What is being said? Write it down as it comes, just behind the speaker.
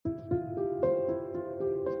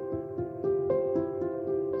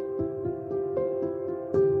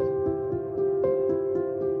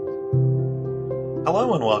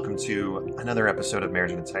Hello and welcome to another episode of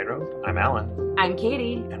Marriage on a Tightrope. I'm Alan. I'm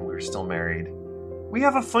Katie. And we're still married. We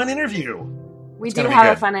have a fun interview. We do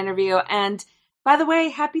have a fun interview. And by the way,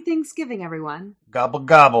 happy Thanksgiving, everyone. Gobble,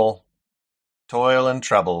 gobble. Toil and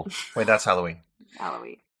trouble. Wait, that's Halloween.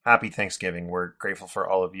 Halloween. Happy Thanksgiving. We're grateful for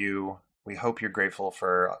all of you. We hope you're grateful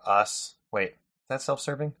for us. Wait, is that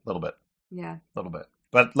self-serving? A little bit. Yeah. A little bit.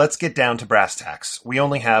 But let's get down to brass tacks. We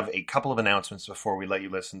only have a couple of announcements before we let you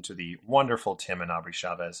listen to the wonderful Tim and Aubrey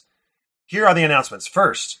Chavez. Here are the announcements.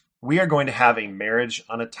 First, we are going to have a Marriage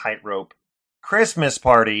on a Tightrope Christmas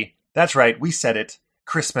party. That's right, we said it.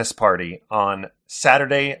 Christmas party on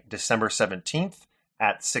Saturday, December 17th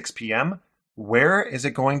at 6 p.m. Where is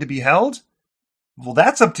it going to be held? Well,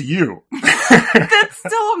 that's up to you. That's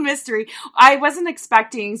still a mystery. I wasn't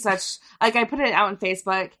expecting such, I put it out on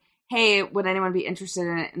Facebook. Hey, would anyone be interested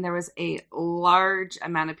in it? And there was a large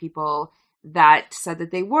amount of people that said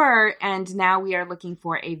that they were, and now we are looking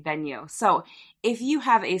for a venue. So if you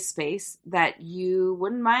have a space that you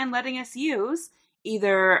wouldn't mind letting us use,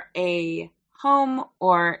 either a home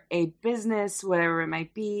or a business, whatever it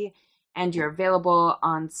might be, and you're available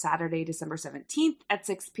on Saturday, December 17th at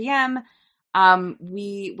 6 p.m.,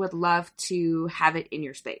 we would love to have it in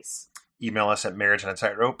your space. Email us at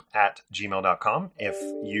marriageonatightrope@gmail.com if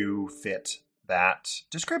you fit that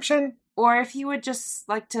description. Or if you would just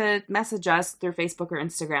like to message us through Facebook or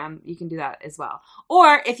Instagram, you can do that as well.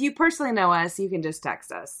 Or if you personally know us, you can just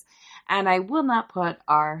text us. And I will not put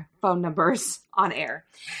our phone numbers on air.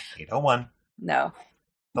 801. No.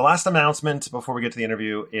 The last announcement before we get to the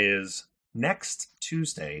interview is next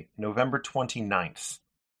Tuesday, November 29th,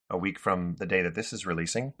 a week from the day that this is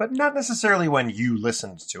releasing, but not necessarily when you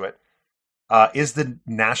listened to it. Is the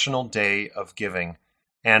National Day of Giving.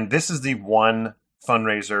 And this is the one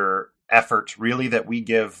fundraiser effort, really, that we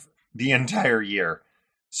give the entire year.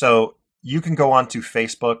 So you can go on to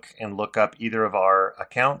Facebook and look up either of our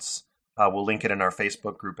accounts. We'll link it in our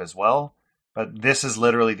Facebook group as well. But this is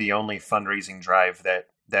literally the only fundraising drive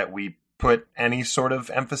that we put any sort of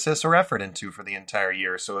emphasis or effort into for the entire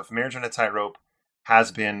year. So if Marriage on a Tightrope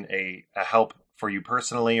has been a help for you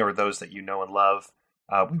personally or those that you know and love,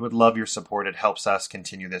 we would love your support. It helps us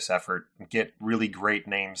continue this effort and get really great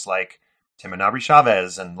names like Tim and Aubrey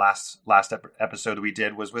Chavez. And last episode we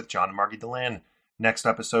did was with John and Margie Deland. Next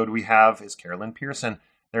episode we have is Carolyn Pearson.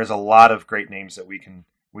 There's a lot of great names that we can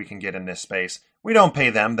get in this space. We don't pay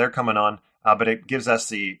them; they're coming on, but it gives us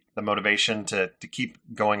the motivation to keep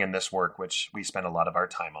going in this work, which we spend a lot of our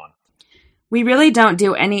time on. We really don't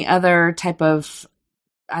do any other type of,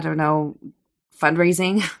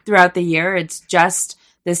 fundraising throughout the year. It's just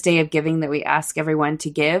this day of giving that we ask everyone to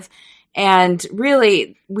give. And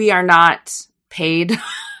really, we are not paid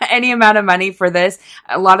any amount of money for this.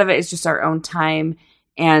 A lot of it is just our own time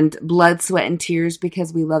and blood, sweat, and tears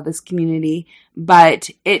because we love this community. But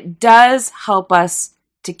it does help us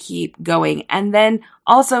to keep going. And then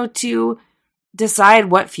also to decide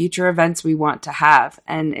what future events we want to have.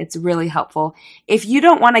 And it's really helpful. If you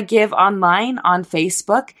don't want to give online on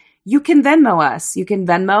Facebook, you can Venmo us. You can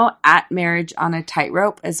Venmo at Marriage on a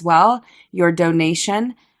Tightrope as well, your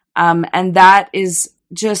donation. And that is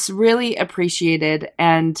just really appreciated.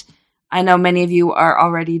 And I know many of you are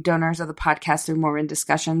already donors of the podcast through Mormon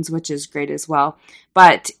Discussions, which is great as well.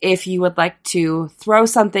 But if you would like to throw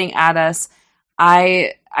something at us,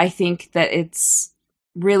 I think that it's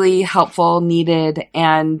really helpful, needed,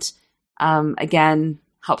 and again,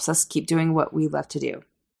 helps us keep doing what we love to do.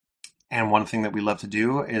 And one thing that we love to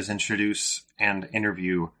do is introduce and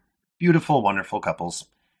interview beautiful, wonderful couples.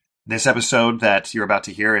 This episode that you're about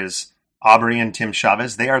to hear is Aubrey and Tim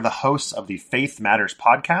Chavez. They are the hosts of the Faith Matters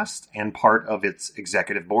podcast and part of its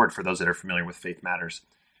executive board, for those that are familiar with Faith Matters.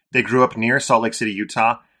 They grew up near Salt Lake City,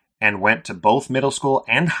 Utah, and went to both middle school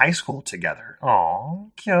and high school together. Aw,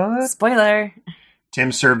 cute. Spoiler.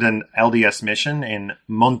 Tim served an LDS mission in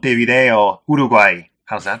Montevideo, Uruguay.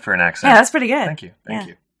 How's that for an accent? Yeah, that's pretty good. Thank you. Thank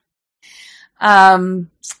you.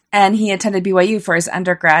 And he attended BYU for his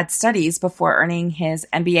undergrad studies before earning his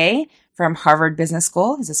MBA from Harvard Business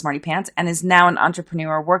School. He's a smarty pants and is now an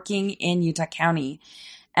entrepreneur working in Utah County.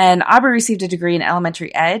 And Aubrey received a degree in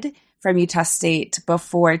elementary ed from Utah State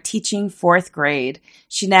before teaching fourth grade.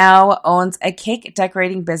 She now owns a cake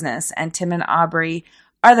decorating business, and Tim and Aubrey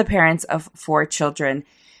are the parents of 4 children.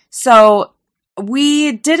 So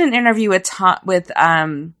we did an interview with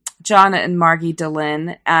John and Margie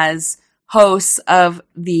Deland as hosts of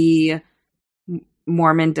the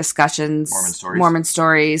Mormon Discussions, Mormon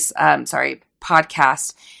Stories,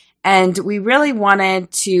 podcast. And we really wanted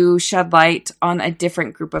to shed light on a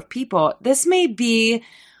different group of people. This may be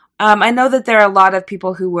I know that there are a lot of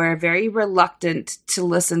people who were very reluctant to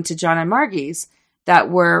listen to John and Margie's that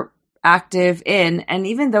were active in, and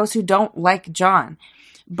even those who don't like John.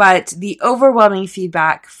 But the overwhelming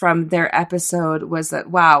feedback from their episode was that,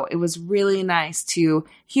 wow, it was really nice to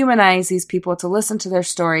humanize these people, to listen to their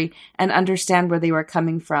story and understand where they were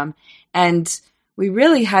coming from. And we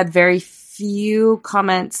really had very few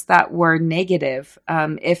comments that were negative,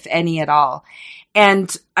 if any at all.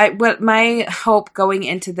 And what my hope going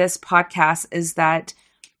into this podcast is that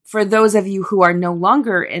for those of you who are no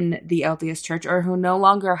longer in the LDS Church or who no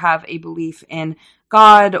longer have a belief in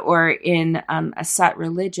God or in a set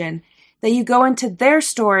religion, that you go into their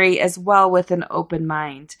story as well with an open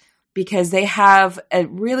mind, because they have a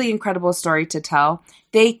really incredible story to tell.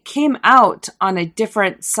 They came out on a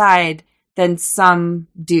different side than some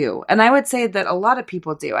do. And I would say that a lot of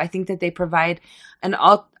people do. I think that they provide an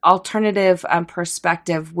alternative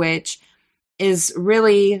perspective, which is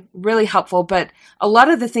really, really helpful. But a lot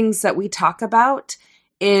of the things that we talk about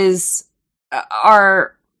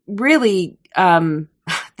are really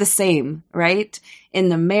the same, right? In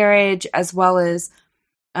the marriage, as well as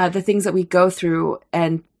the things that we go through.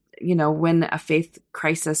 And, you know, when a faith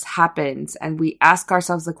crisis happens and we ask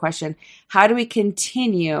ourselves the question, how do we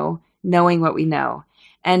continue knowing what we know?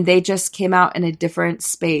 And they just came out in a different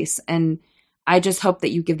space. And I just hope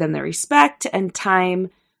that you give them the respect and time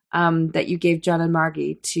that you gave John and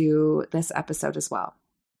Margie to this episode as well.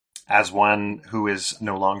 As one who is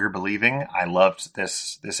no longer believing, I loved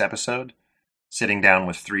this episode. Sitting down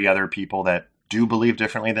with 3 other people that do believe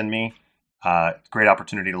differently than me. Great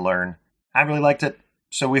opportunity to learn. I really liked it.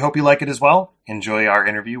 So we hope you like it as well. Enjoy our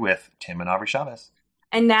interview with Tim and Aubrey Chavez.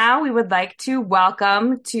 And now we would like to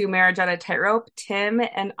welcome to Marriage on a Tightrope, Tim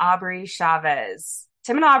and Aubrey Chavez.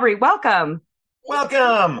 Tim and Aubrey, welcome.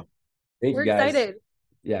 Welcome. Thank We're you guys. excited.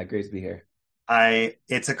 Yeah, great to be here.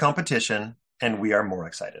 It's a competition, and we are more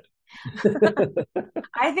excited.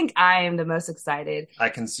 I think I am the most excited. I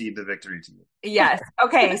concede the victory to you. Yes.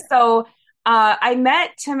 Okay. So I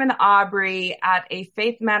met Tim and Aubrey at a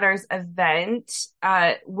Faith Matters event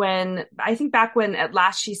when I think back when At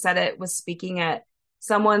Last She Said It was speaking at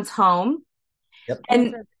someone's home. Yep.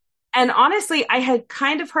 And honestly, I had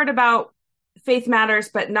kind of heard about Faith Matters,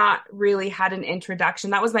 but not really had an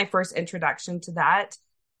introduction. That was my first introduction to that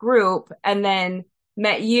group. And then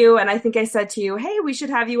met you, and I think I said to you, hey, we should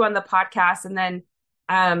have you on the podcast. And then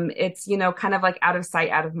it's, you know, kind of like out of sight,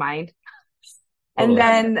 out of mind. And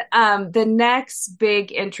then the next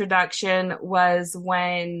big introduction was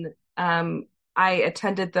when I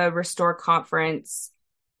attended the Restore conference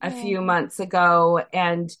a few months ago,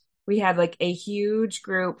 and we had like a huge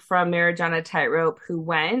group from Marriage on a Tightrope who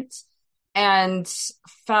went and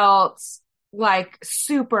felt like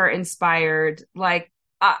super inspired. Like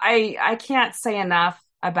I can't say enough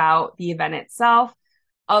about the event itself,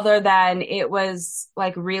 other than it was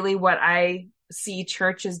like really what I see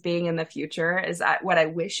church as being in the future, is what I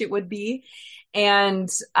wish it would be. And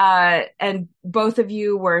both of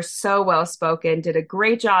you were so well spoken, did a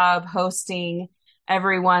great job hosting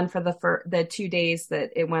everyone for the 2 days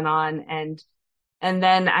that it went on. And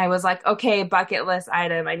then I was like, okay, bucket list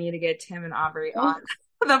item, I need to get Tim and Aubrey on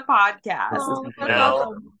the podcast. Oh, that's Now,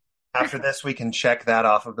 awesome. after this, we can check that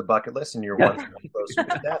off of the bucket list, and you're one step closer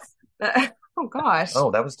to death. Oh gosh.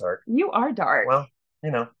 Oh, that was dark. You are dark. Well,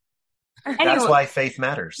 you know, Anyway, that's why faith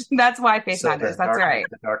matters. that's why faith So matters. the That's right.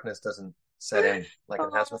 The darkness doesn't set in like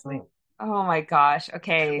it has with me. Oh my gosh.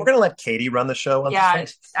 Okay. We're going to let Katie run the show. Yeah,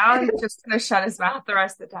 I'm just going to shut his mouth the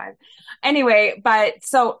rest of the time. Anyway, but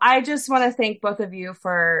so I just want to thank both of you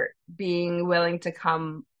for being willing to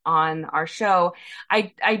come on our show.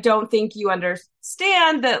 I don't think you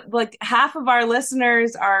understand that like half of our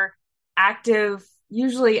listeners are active,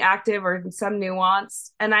 usually active or some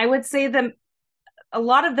nuanced. And I would say that a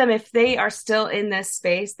lot of them, if they are still in this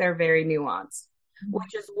space, they're very nuanced,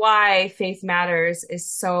 which is why Faith Matters is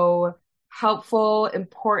so helpful,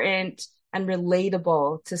 important, and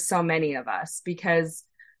relatable to so many of us, because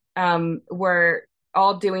we're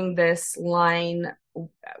all doing this line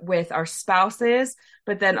with our spouses,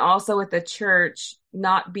 but then also with the church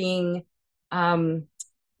not being,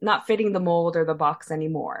 not fitting the mold or the box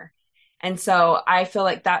anymore. And so I feel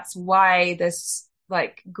like that's why this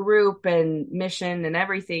like group and mission and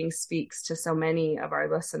everything speaks to so many of our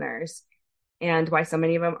listeners, and why so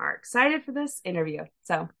many of them are excited for this interview.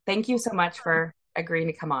 So thank you so much for agreeing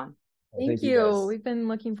to come on. Thank you. We've been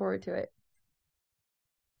looking forward to it.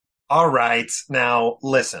 All right. Now,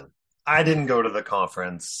 listen, I didn't go to the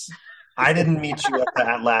conference. I didn't meet you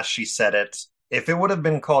at Last She Said It. If it would have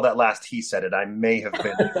been called At Last He Said It, I may have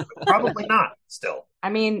been, but probably not still. I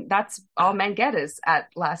mean, that's all men get is at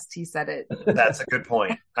last he said it. That's a good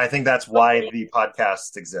point. I think that's why the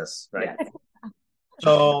podcast exists, right? Yes.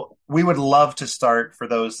 So we would love to start, for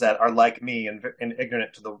those that are like me and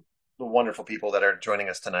ignorant to the wonderful people that are joining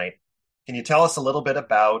us tonight. Can you tell us a little bit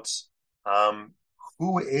about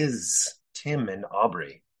who is Tim and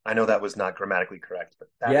Aubrey? I know that was not grammatically correct, but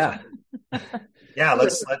yeah.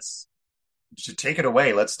 Let's take it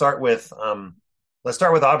away. Let's start with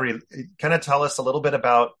Aubrey. Kind of tell us a little bit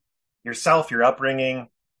about yourself, your upbringing,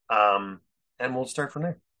 and we'll start from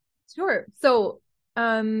there. Sure. So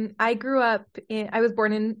I was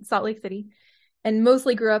born in Salt Lake City and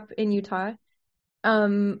mostly grew up in Utah.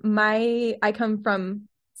 I come from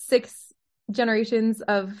 6 generations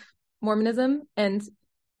of Mormonism and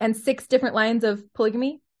 6 different lines of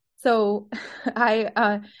polygamy. So I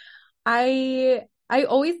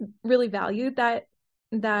always really valued that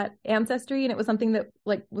ancestry, and it was something that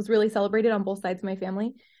like was really celebrated on both sides of my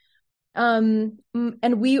family. And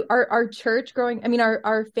our church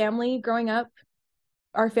our family growing up,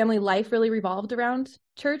 our family life really revolved around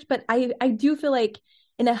church, but I do feel like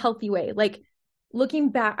in a healthy way. Like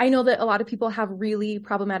looking back, I know that a lot of people have really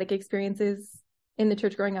problematic experiences in the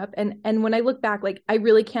church growing up. And when I look back, like I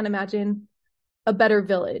really can't imagine a better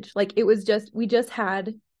village. Like we just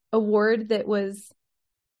had a ward that was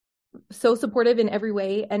so supportive in every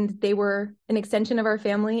way, and they were an extension of our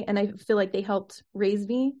family, and I feel like they helped raise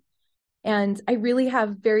me. And I really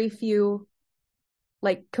have very few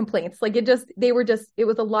like complaints. Like it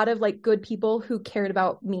was a lot of like good people who cared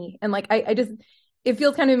about me. And like it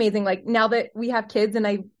feels kind of amazing. Like now that we have kids and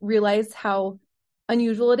I realize how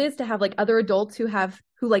unusual it is to have like other adults who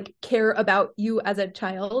like care about you as a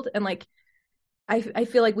child. And like I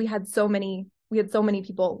feel like we had so many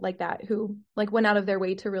people like that who like went out of their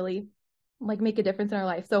way to really like make a difference in our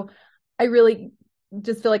life. So I really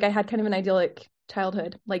just feel like I had kind of an idyllic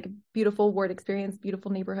childhood, like beautiful ward experience,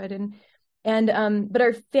 beautiful neighborhood. But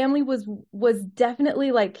our family was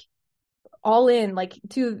definitely like all in, like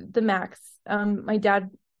to the max. My dad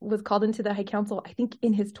was called into the High Council, I think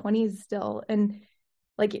in his 20s still. And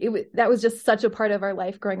like that was just such a part of our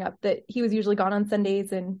life growing up, that he was usually gone on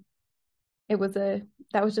Sundays. And it was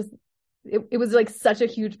like such a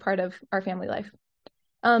huge part of our family life.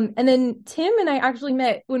 And then Tim and I actually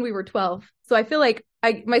met when we were 12. So I feel like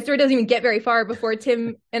my story doesn't even get very far before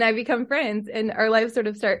Tim and I become friends and our lives sort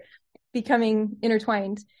of start becoming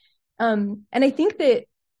intertwined. And I think that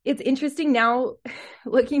it's interesting now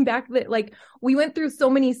looking back that like we went through so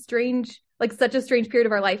many such a strange period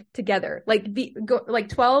of our life together, like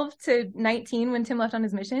 12 to 19 when Tim left on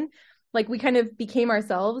his mission, like we kind of became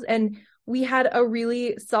ourselves, and we had a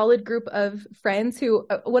really solid group of friends who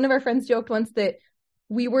one of our friends joked once that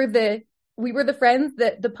we were the friends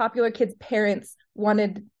that the popular kids' parents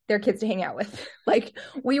wanted their kids to hang out with. Like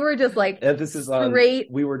we were just like emphasis on great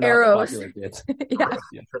we were not arrows. The popular kids.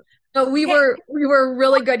 Yeah. But we were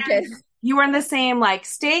really good kids. You were in the same like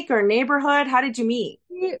stake or neighborhood. How did you meet?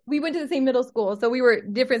 We went to the same middle school. So we were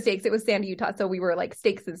different stakes. It was Sandy, Utah. So we were like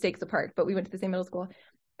stakes and stakes apart, but we went to the same middle school.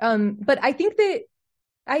 But I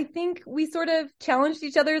think we sort of challenged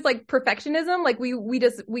each other's like perfectionism. Like we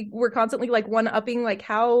were constantly like one-upping like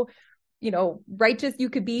how, righteous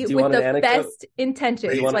you could be with the best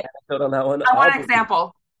intentions. Do you want like, an anecdote on that one? I want an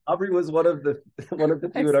example. Few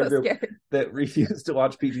in our group that refused to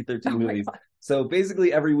watch PG-13 movies. God. So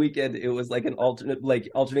basically every weekend it was like an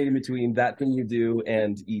alternating between That Thing You Do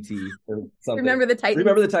and E.T. or something. Remember the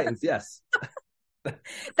Titans, yes.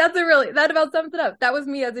 That about sums it up. That was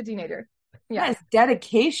me as a teenager. Yeah. That is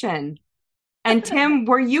dedication. And Tim,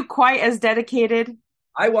 were you quite as dedicated?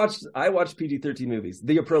 I watched PG-13 movies,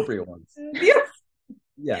 the appropriate ones.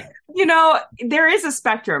 Yeah. There is a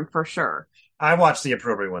spectrum for sure. I watched the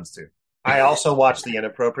appropriate ones too. I also watched the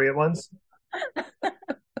inappropriate ones.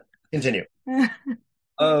 Continue. Yeah.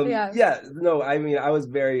 No, I mean, I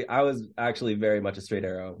was actually very much a straight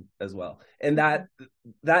arrow as well. And that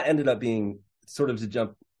ended up being, sort of to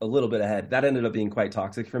jump a little bit ahead, that ended up being quite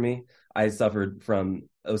toxic for me. I suffered from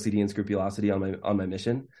OCD and scrupulosity on my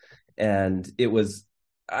mission. And it was,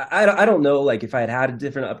 I don't know, like if I had a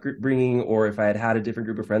different upbringing or if I had a different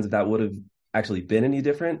group of friends, if that would have actually been any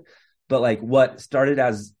different. But like what started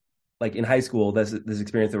as like in high school, this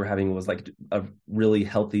experience that we're having was like a really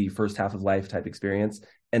healthy first half of life type experience,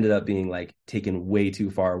 ended up being like taken way too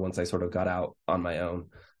far once I sort of got out on my own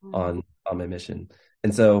on my mission.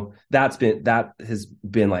 And so that has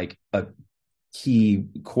been like a key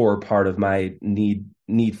core part of my need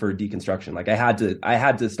for deconstruction. Like I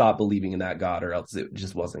had to stop believing in that God, or else it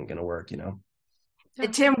just wasn't going to work,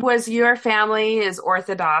 Tim, was your family as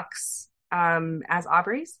Orthodox as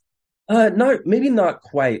Aubrey's? Maybe not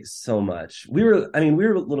quite so much. We were a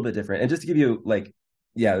little bit different. And just to give you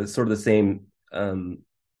it's sort of the same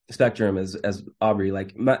spectrum as Aubrey.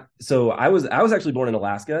 So I was actually born in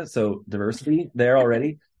Alaska, so diversity there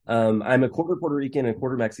already. I'm a quarter Puerto Rican and a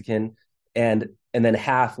quarter Mexican, and then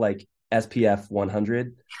half like SPF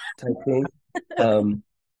 100 type thing.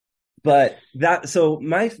 But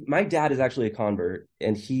my dad is actually a convert,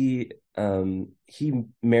 and he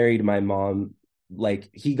married my mom. Like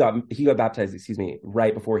he got baptized,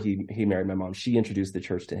 right before he married my mom. She introduced the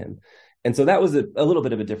church to him. And so that was a little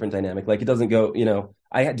bit of a different dynamic. Like it doesn't go,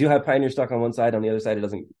 I do have Pioneer stock on one side, on the other side, it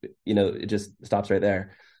doesn't, it just stops right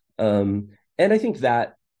there. And I think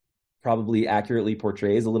that probably accurately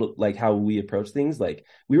portrays a little like how we approach things. Like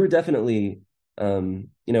we were definitely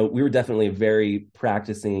a very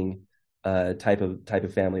practicing type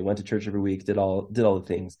of family. Went to church every week, did all the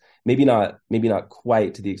things. Maybe not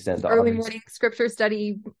quite to the extent that early morning scripture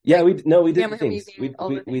study. Yeah, we did the things.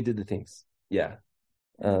 We did the things. Yeah.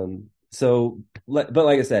 So, but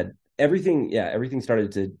like I said, everything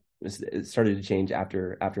started to change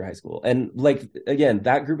after high school. And like, again,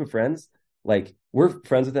 that group of friends, like we're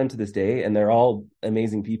friends with them to this day, and they're all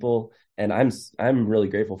amazing people. And I'm really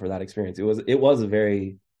grateful for that experience. It was a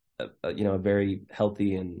very, a very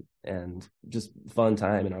healthy and just fun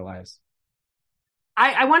time in our lives.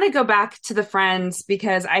 I want to go back to the friends,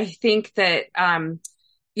 because I think that,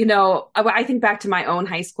 I think back to my own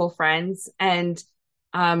high school friends and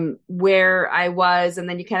where I was, and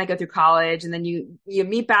then you kind of go through college, and then you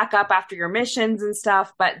meet back up after your missions and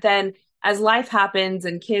stuff. But then as life happens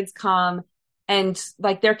and kids come, and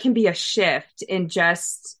like there can be a shift in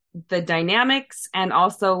just the dynamics and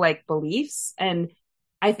also like beliefs. And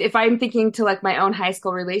if I'm thinking to like my own high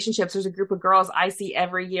school relationships, there's a group of girls I see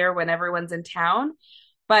every year when everyone's in town,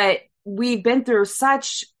 but we've been through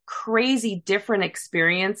such crazy different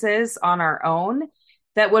experiences on our own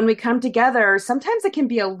that when we come together, sometimes it can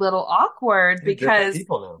be a little awkward because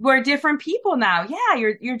we're different people now.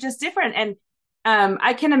 Yeah, you're just different. And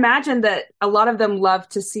I can imagine that a lot of them love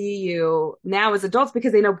to see you now as adults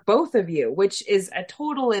because they know both of you, which is a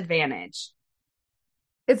total advantage.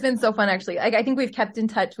 It's been so fun, actually. I think we've kept in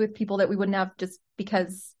touch with people that we wouldn't have just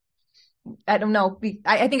because, I don't know.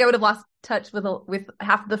 I think I would have lost touch with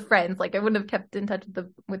half of the friends. Like I wouldn't have kept in touch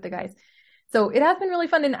with the guys. So it has been really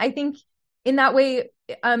fun. And I think in that way,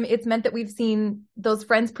 it's meant that we've seen those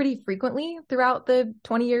friends pretty frequently throughout the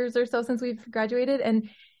 20 years or so since we've graduated.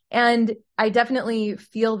 And I definitely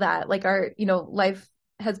feel that like our, life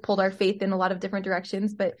has pulled our faith in a lot of different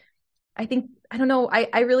directions, but I think, I don't know,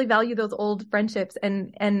 I really value those old friendships.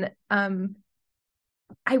 And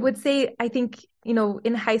I would say, I think,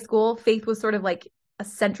 in high school, faith was sort of like a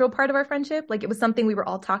central part of our friendship. Like it was something we were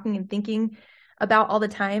all talking and thinking about all the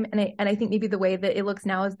time. And I think maybe the way that it looks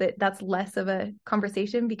now is that that's less of a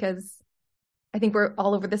conversation because I think we're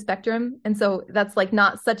all over the spectrum. And so that's like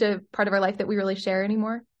not such a part of our life that we really share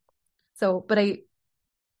anymore. So, but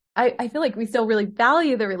I feel like we still really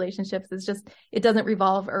value the relationships. It's just, it doesn't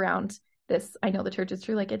revolve around this. I know the church is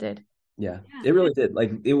true like it did. Yeah, it really did.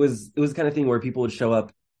 Like it was the kind of thing where people would show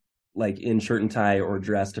up like in shirt and tie or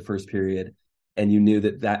dress to first period. And you knew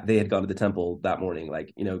that they had gone to the temple that morning,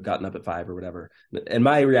 like, gotten up at 5 or whatever. And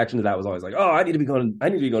my reaction to that was always like, oh, I need to be going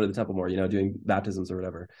to the temple more, doing baptisms or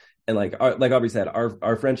whatever. And like Aubrey said,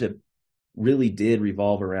 our friendship really did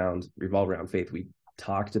revolve around faith. We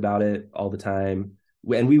talked about it all the time.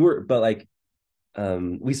 And we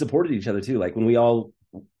supported each other too. Like when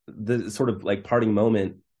the sort of like parting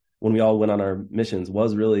moment when we all went on our missions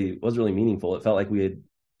was really meaningful. It felt like we had,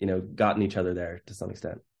 gotten each other there to some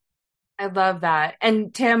extent. I love that.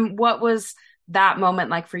 And Tim, what was that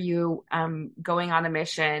moment like for you going on a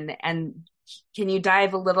mission? And can you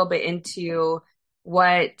dive a little bit into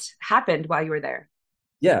what happened while you were there?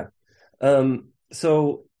 Yeah.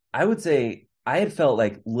 So I would say I had felt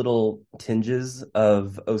like little tinges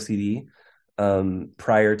of OCD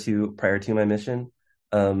prior to my mission.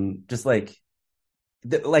 Just like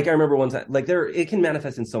I remember one time, like it can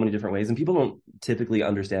manifest in so many different ways, and people don't typically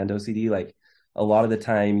understand OCD. Like a lot of the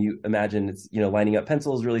time you imagine it's, lining up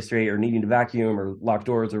pencils really straight or needing to vacuum or lock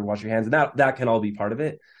doors or wash your hands. And that can all be part of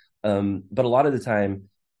it. But a lot of the time,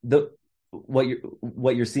 what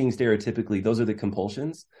you're seeing stereotypically, those are the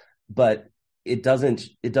compulsions, but it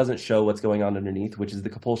doesn't show what's going on underneath, which is the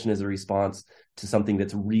compulsion is a response to something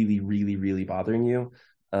that's really, really, really bothering you.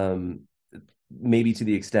 Maybe to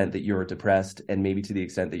the extent that you're depressed, and maybe to the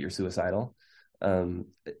extent that you're suicidal.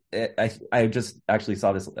 I just actually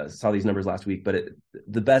saw these numbers last week, but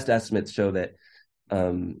the best estimates show that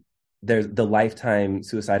there's the lifetime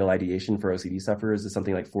suicidal ideation for OCD sufferers is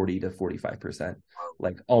something like 40 to 45%.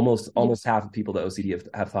 Like almost half of people with OCD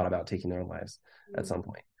have thought about taking their own lives at some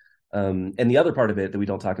point. And the other part of it that we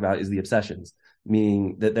don't talk about is the obsessions,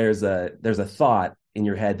 meaning that there's a thought in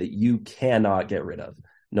your head that you cannot get rid of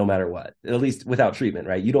no matter what, at least without treatment,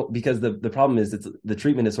 right? You don't, because the problem is the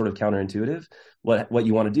treatment is sort of counterintuitive. What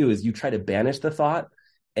you want to do is you try to banish the thought,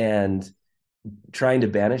 and trying to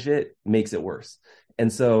banish it makes it worse.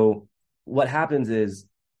 And so what happens is,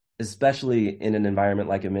 especially in an environment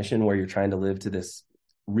like a mission where you're trying to live to this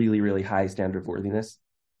really, really high standard of worthiness,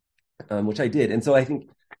 which I did. And so I think,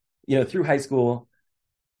 through high school,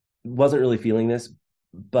 wasn't really feeling this,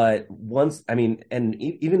 but once, and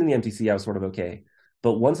even in the MTC, I was sort of okay.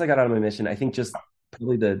 But once I got out of my mission, I think just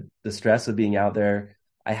probably the stress of being out there,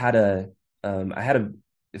 I had a,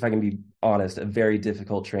 if I can be honest, a very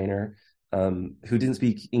difficult trainer who didn't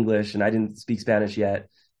speak English, and I didn't speak Spanish yet.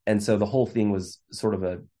 And so the whole thing was sort of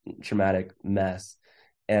a traumatic mess.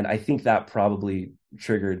 And I think that probably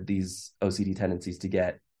triggered these OCD tendencies to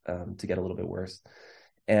get a little bit worse.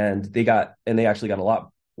 And they actually got a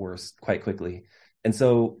lot worse quite quickly. And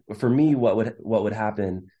so for me, what would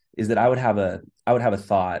happen is that I would have a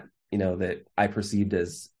thought, that I perceived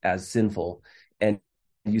as sinful, and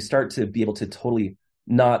you start to be able to totally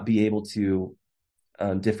not be able to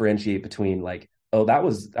differentiate between like, oh, that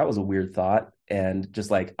was a weird thought, and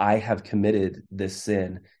just like, I have committed this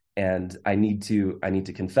sin and I need to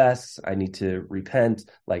confess, I need to repent,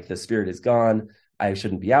 like the spirit is gone, I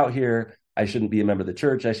shouldn't be out here, I shouldn't be a member of the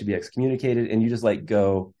church, I should be excommunicated. And you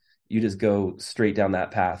just go straight down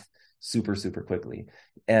that path super, super quickly.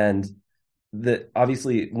 And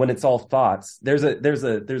obviously when it's all thoughts, there's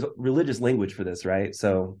a religious language for this, right?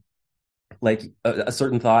 So like a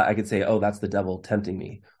certain thought, I could say, oh, that's the devil tempting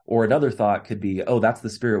me. Or another thought could be, oh, that's the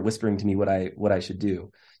spirit whispering to me what I should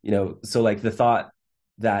do. So like the thought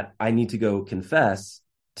that I need to go confess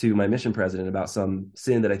to my mission president about some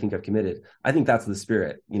sin that I think I've committed, I think that's the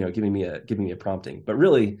spirit, giving me a prompting. But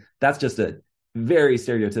really, that's just a very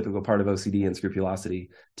stereotypical part of OCD and scrupulosity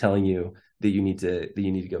telling you that you need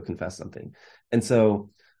to go confess something. And so,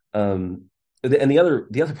 and the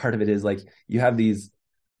other part of it is like, you have these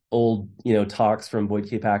old, talks from Boyd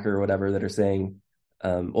K. Packer or whatever that are saying,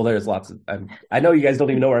 well, there's lots of, I know you guys don't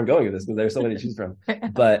even know where I'm going with this because there's so many to choose from,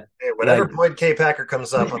 but hey, whenever Boyd K. Packer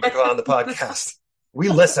comes up on the podcast, we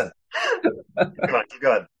listen. Come on, keep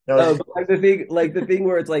going. No, like the thing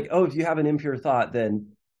where it's like, oh, if you have an impure thought, then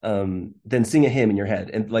sing a hymn in your head,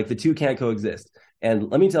 and like the two can't coexist. And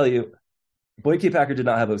let me tell you, Boyd K. Packer did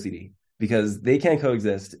not have OCD, because they can't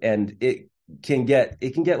coexist, and it can get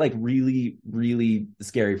like really, really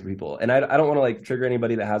scary for people. And I don't want to like trigger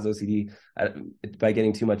anybody that has OCD by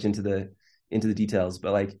getting too much into the details,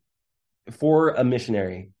 but like for a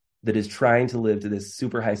missionary that is trying to live to this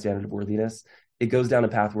super high standard of worthiness, it goes down a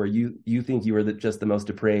path where you think you are just the most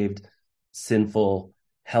depraved, sinful,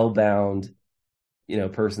 hell-bound,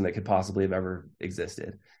 person that could possibly have ever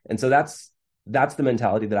existed. And so that's the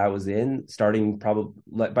mentality that I was in, starting probably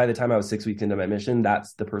by the time I was 6 weeks into my mission.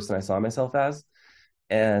 That's the person I saw myself as.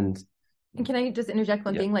 And can I just interject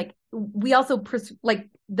one thing? Like, we also like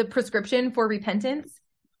the prescription for repentance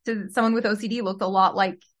to someone with OCD looks a lot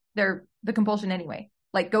like the compulsion anyway.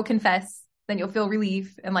 Like, go confess, then you'll feel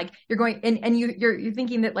relief, and like you're going and you're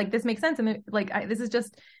thinking that like this makes sense, and like this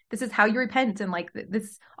is how you repent, and like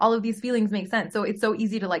this, all of these feelings make sense. So it's so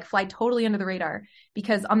easy to like fly totally under the radar,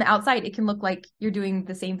 because on the outside it can look like you're doing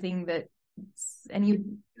the same thing that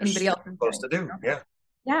anybody else is supposed to do.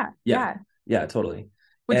 Yeah, totally.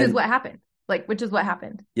 Which is what happened.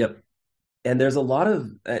 Yep. And there's a lot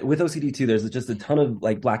of with OCD too, there's just a ton of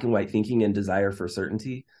like black and white thinking and desire for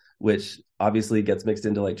certainty, which obviously gets mixed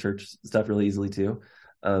into like church stuff really easily too.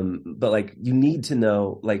 But like, you need to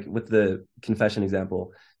know, like with the confession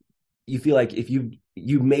example, you feel like if you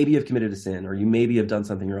maybe have committed a sin, or you maybe have done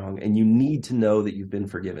something wrong, and you need to know that you've been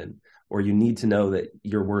forgiven, or you need to know that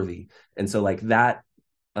you're worthy. And so like that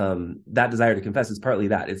desire to confess is partly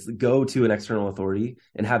that. It's go to an external authority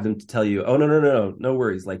and have them tell you, oh, no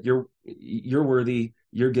worries. Like you're worthy,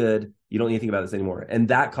 you're good, you don't need to think about this anymore. And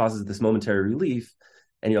that causes this momentary relief.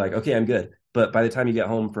 And you're like, okay, I'm good. But by the time you get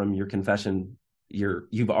home from your confession,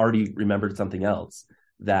 you've already remembered something else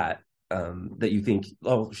that you think,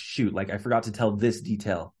 oh shoot, like I forgot to tell this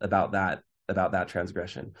detail about that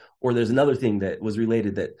transgression. Or there's another thing that was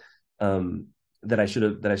related that I should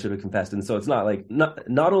have confessed. And so it's not like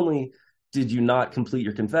not only did you not complete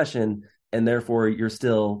your confession and therefore you're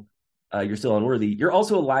still unworthy, you're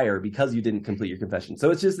also a liar because you didn't complete your confession.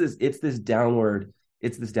 So it's just this downward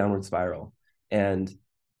spiral. And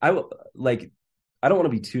I don't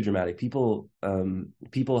want to be too dramatic. People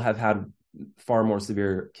have had far more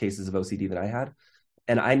severe cases of OCD than I had.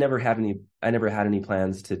 And I never had any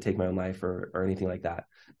plans to take my own life or anything like that.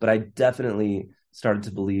 But I definitely started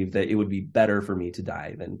to believe that it would be better for me to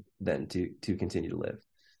die than to continue to live.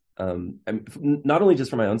 Not only just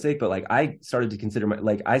for my own sake, but like I started to consider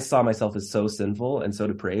I saw myself as so sinful and so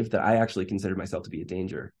depraved that I actually considered myself to be a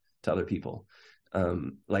danger to other people.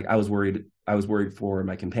 Like I was worried for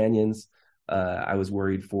my companions. I was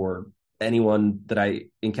worried for anyone that I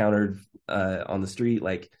encountered on the street,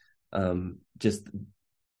 just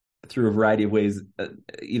through a variety of ways,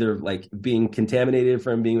 either like being contaminated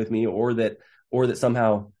from being with me, or that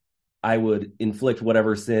somehow I would inflict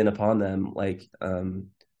whatever sin upon them.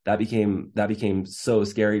 That became so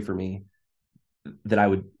scary for me that I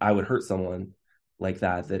would hurt someone like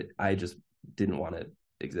that I just didn't want to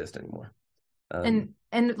exist anymore. And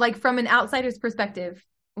like from an outsider's perspective,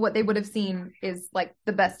 what they would have seen is like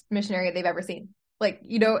the best missionary they've ever seen. Like,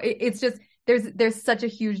 it's just, there's such a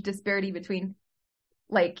huge disparity between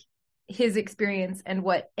like his experience and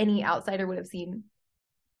what any outsider would have seen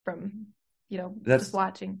from, that's just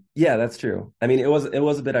watching. Yeah, that's true. I mean, it was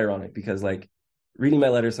a bit ironic because like reading my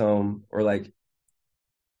letters home, or like,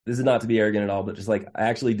 this is not to be arrogant at all, but just like I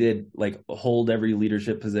actually did like hold every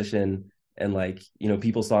leadership position, and like,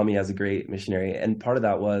 people saw me as a great missionary. And part of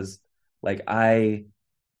that was like, I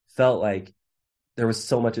felt like there was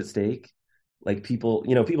so much at stake. Like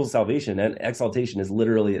people's salvation and exaltation is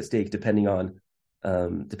literally at stake, depending on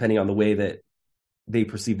the way that they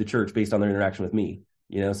perceive the church based on their interaction with me.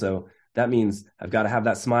 So that means I've got to have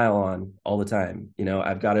that smile on all the time.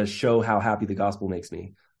 I've got to show how happy the gospel makes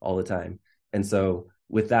me all the time. And so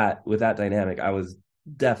with that dynamic, I was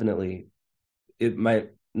definitely, my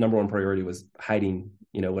number one priority was hiding,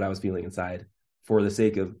 what I was feeling inside for the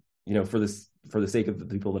sake of, for the sake of the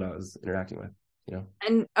people that I was interacting with.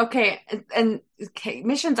 And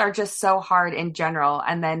missions are just so hard in general.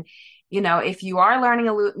 And then, if you are learning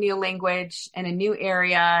a new language in a new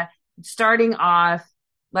area, starting off,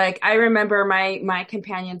 like I remember my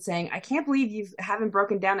companion saying, "I can't believe you haven't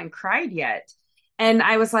broken down and cried yet." And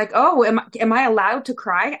I was like, "Oh, am I allowed to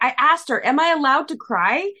cry?" I asked her, "Am I allowed to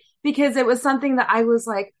cry?" Because it was something that I was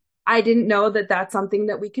like, I didn't know that that's something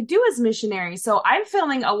that we could do as missionaries. So I'm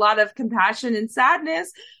feeling a lot of compassion and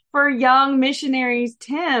sadness for young missionaries,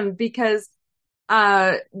 Tim, because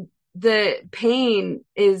the pain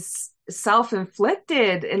is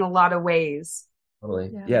self-inflicted in a lot of ways.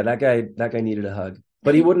 Totally. Yeah, that guy needed a hug.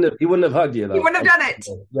 But he wouldn't have hugged you though. He wouldn't have done it.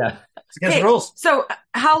 Yeah. It's against the rules. So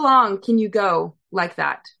how long can you go like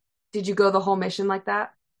that? Did you go the whole mission like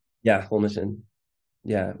that? Yeah, whole mission.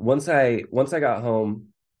 Yeah. Once I got home,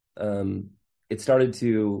 it started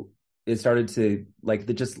to like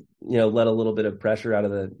just let a little bit of pressure out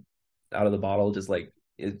of the bottle. Just like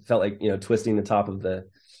it felt like twisting the top of the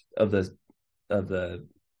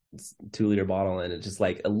 2-liter bottle, and it just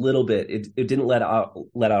like a little bit. It didn't let out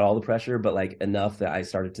all the pressure, but like enough that I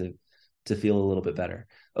started to feel a little bit better.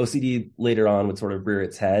 OCD later on would sort of rear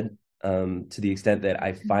its head, to the extent that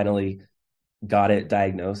I finally got it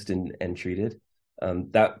diagnosed and treated.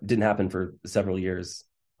 That didn't happen for several years,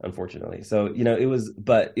 unfortunately. So, it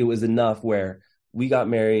was enough where we got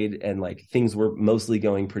married and like things were mostly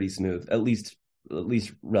going pretty smooth, at least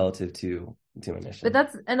relative to my mission. But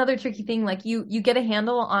that's another tricky thing. Like you get a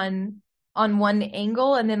handle on one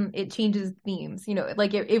angle, and then it changes themes,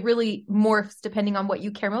 like it really morphs depending on what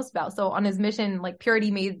you care most about. So on his mission, like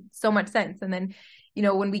purity made so much sense. And then,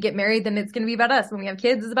 when we get married, then it's going to be about us. When we have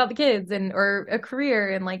kids, it's about the kids or a career.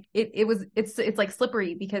 And like, it's like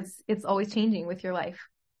slippery because it's always changing with your life.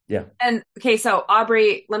 Yeah. And okay, so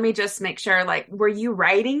Aubrey, let me just make sure, like, were you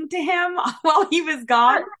writing to him while he was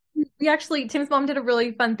gone? We actually, Tim's mom did a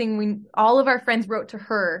really fun thing. All of our friends wrote to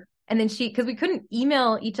her, and then because we couldn't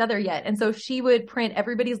email each other yet. And so she would print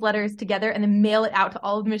everybody's letters together and then mail it out to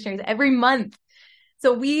all of the missionaries every month.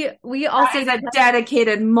 So we also is a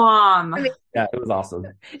dedicated mom. Yeah, it was awesome.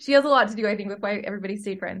 She has a lot to do, I think, with why everybody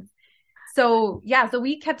stayed friends. So yeah, so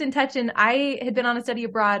we kept in touch, and I had been on a study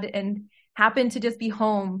abroad and happened to just be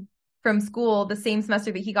home from school the same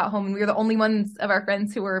semester that he got home. And we were the only ones of our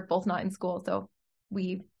friends who were both not in school. So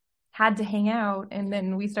we had to hang out, and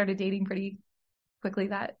then we started dating pretty quickly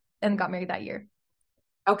and got married that year.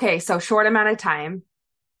 Okay, so short amount of time.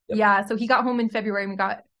 Yep. Yeah, so he got home in February and we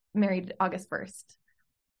got married August 1st.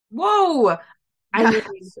 Whoa. Yeah. I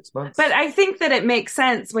mean, 6 months. But I think that it makes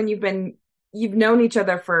sense when you've known each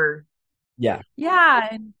other for yeah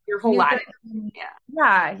your whole life.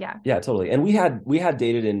 Yeah, totally. And we had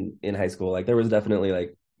dated in high school. Like there was definitely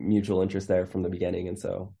like mutual interest there from the beginning, and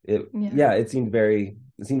so it seemed very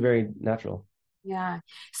natural. Yeah.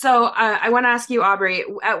 So I want to ask you, Aubrey,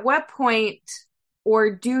 at what point,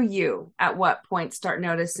 or do you at what point start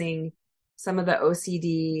noticing some of the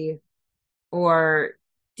OCD, or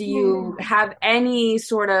do you have any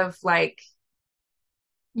sort of like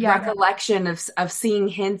recollection of seeing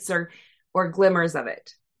hints or glimmers of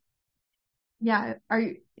it? Yeah. Are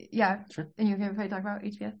you? Yeah. Sure. Are you okay if I talk about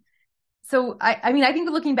HBS? So I mean, I think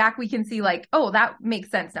looking back, we can see like, oh, that makes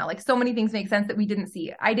sense now. Like so many things make sense that we didn't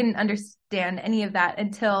see. I didn't understand any of that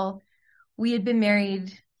until we had been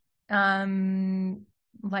married,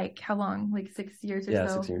 like how long? Like 6 years or so. Yeah,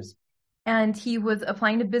 6 years. And he was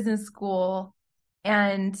applying to business school,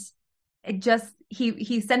 and it just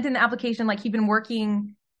he sent in the application like he'd been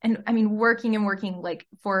working. And I mean, working like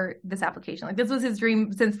for this application, like this was his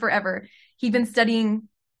dream since forever. He'd been studying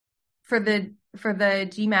for the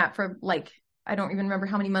GMAT for like, I don't even remember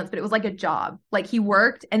how many months, but it was like a job. Like he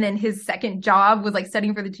worked, and then his second job was like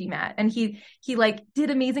studying for the GMAT. And he like did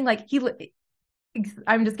amazing. Like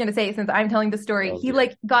I'm just going to say, since I'm telling the story, he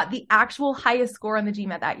like got the actual highest score on the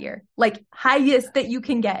GMAT that year, like highest that you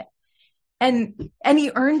can get. And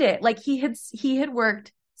he earned it. Like he had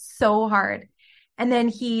worked so hard. And then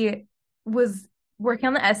he was working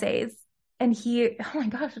on the essays, and oh my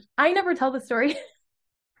gosh, I never tell the story.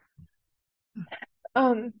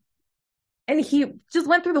 And he just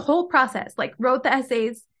went through the whole process, like wrote the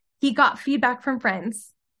essays. He got feedback from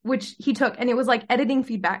friends, which he took, and it was like editing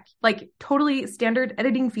feedback, like totally standard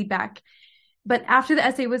editing feedback. But after the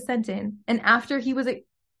essay was sent in, and after he was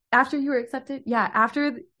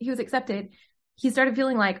accepted, he started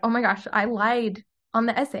feeling like, oh my gosh, I lied on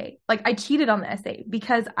the essay. Like I cheated on the essay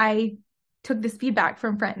because I took this feedback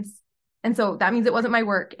from friends. And so that means it wasn't my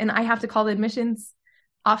work, and I have to call the admissions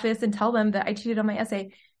office and tell them that I cheated on my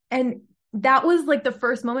essay. And that was like the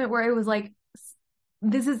first moment where I was like,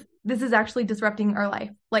 this is actually disrupting our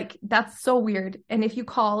life. Like that's so weird. And if you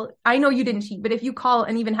call, I know you didn't cheat, but if you call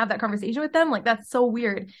and even have that conversation with them, like that's so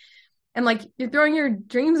weird. And like you're throwing your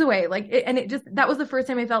dreams away. Like that was the first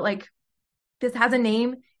time I felt like this has a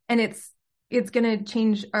name, and it's going to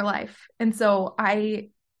change our life. And so I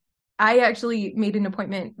actually made an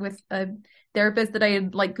appointment with a therapist that I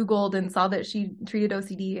had like Googled and saw that she treated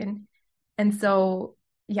OCD. And so,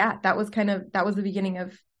 yeah, that was the beginning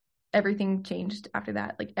of everything changed after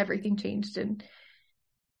that. Like everything changed. And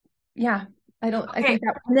yeah, I think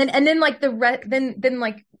that, and then like then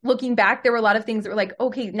like looking back, there were a lot of things that were like,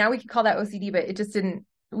 okay, now we could call that OCD, but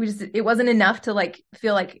it wasn't enough to like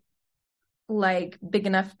feel like big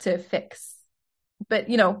enough to fix. But,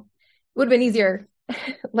 it would have been easier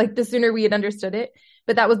like the sooner we had understood it.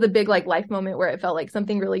 But that was the big like life moment where it felt like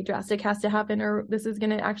something really drastic has to happen, or this is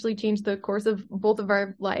going to actually change the course of both of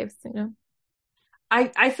our lives,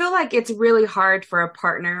 I feel like it's really hard for a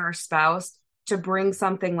partner or spouse to bring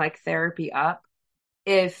something like therapy up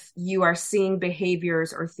if you are seeing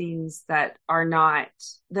behaviors or things that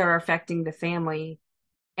are affecting the family.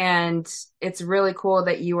 And it's really cool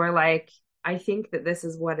that you are like, I think that this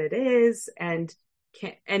is what it is. And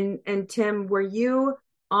Tim, were you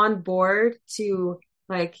on board to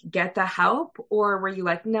like get the help, or were you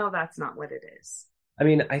like, no, that's not what it is? I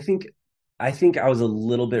mean, I think I was a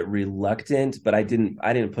little bit reluctant, but I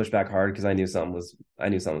didn't push back hard because I knew something was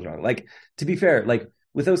wrong. Like, to be fair, like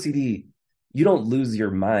with OCD, you don't lose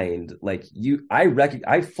your mind. Like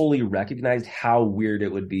I fully recognized how weird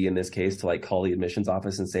it would be in this case to like call the admissions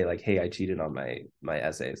office and say like, hey, I cheated on my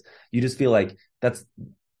essays. You just feel like it's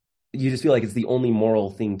the only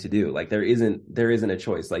moral thing to do. Like there isn't a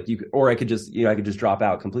choice. Like I could just drop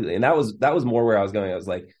out completely. And that was more where I was going. I was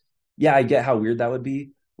like, yeah, I get how weird that would be.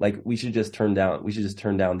 Like we should just turn down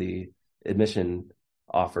the admission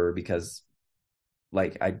offer because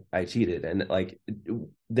like I cheated. And like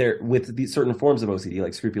there with these certain forms of OCD,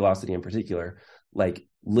 like scrupulosity in particular, like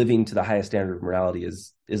living to the highest standard of morality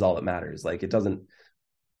is all that matters. Like it doesn't,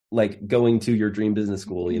 like going to your dream business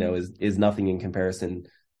school, is nothing in comparison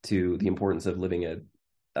to the importance of living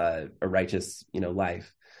a righteous,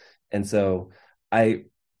 life. And so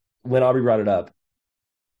when Aubrey brought it up,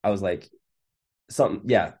 I was like,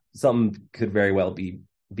 something could very well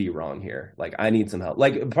be wrong here. Like I need some help.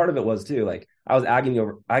 Like part of it was too, like I was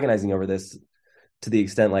agonizing over this to the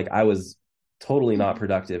extent like I was totally not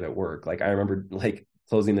productive at work. Like I remember like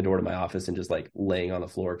closing the door to my office and just like laying on the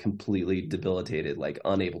floor, completely debilitated, like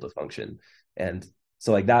unable to function. And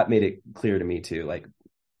so like that made it clear to me too, like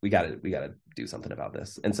we gotta do something about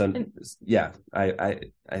this. And so yeah,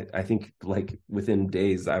 I think like within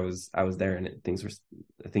days I was there, and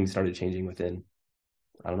things started changing within,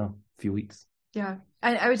 I don't know, a few weeks. Yeah.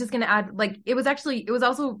 I was just going to add, like, it was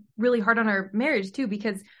also really hard on our marriage too,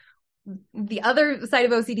 because the other side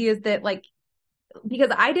of OCD is that like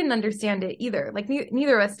because I didn't understand it either. Like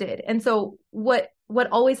neither of us did. And so what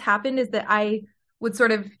always happened is that I would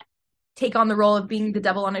sort of take on the role of being the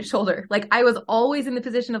devil on his shoulder. Like I was always in the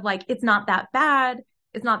position of like, it's not that bad.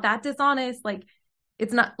 It's not that dishonest. Like,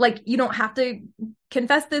 it's not like, you don't have to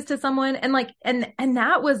confess this to someone. And like, and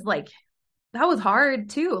that was like, that was hard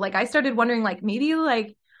too. Like I started wondering like, maybe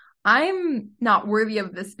like I'm not worthy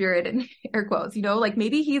of the Spirit in air quotes, you know, like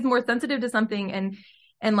maybe he's more sensitive to something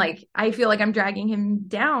and like, I feel like I'm dragging him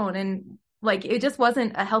down, and like, it just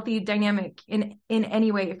wasn't a healthy dynamic in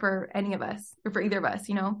any way for any of us or for either of us,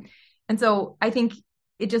 you know? And so I think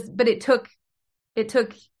it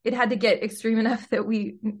had to get extreme enough that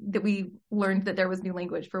we learned that there was new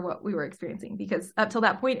language for what we were experiencing, because up till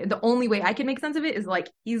that point, the only way I can make sense of it is like,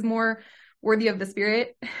 he's more worthy of the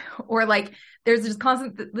Spirit, or like there's just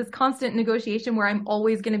this constant negotiation where I'm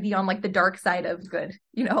always going to be on like the dark side of good,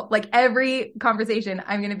 you know, like every conversation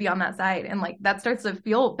I'm going to be on that side, and like that starts to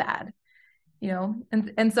feel bad, you know.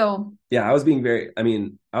 And so yeah, I was being very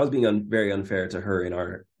unfair to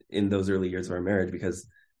her in those early years of our marriage, because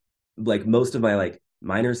like most of my like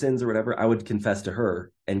minor sins or whatever, I would confess to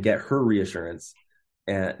her and get her reassurance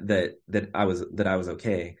and that I was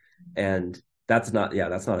okay. And that's not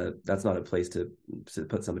a place to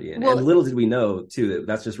put somebody in. Well, and little did we know too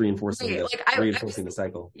that's just reinforcing the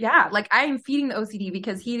cycle. Yeah, like I am feeding the OCD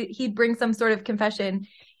because he'd bring some sort of confession,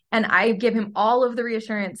 and I give him all of the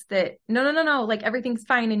reassurance that no, like everything's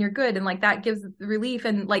fine and you're good, and like that gives relief,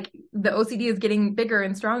 and like the OCD is getting bigger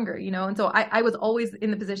and stronger, you know. And so I was always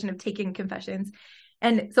in the position of taking confessions.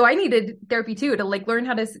 And so I needed therapy too, to like learn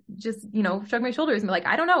how to just, you know, shrug my shoulders and be like,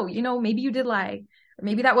 I don't know, you know, maybe you did lie, or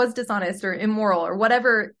maybe that was dishonest or immoral or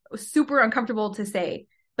whatever, super uncomfortable to say,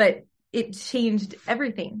 but it changed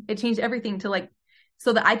everything. It changed everything to like,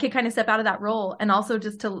 so that I could kind of step out of that role, and also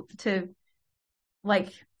just to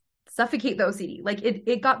like suffocate the OCD. Like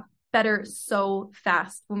it got better so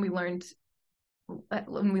fast when we learned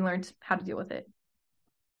how to deal with it.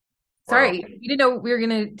 Sorry, you didn't know we were going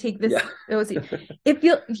to take this. Yeah.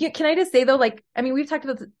 Can I just say though, like, I mean, we've talked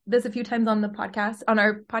about this a few times on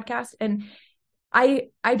our podcast, and I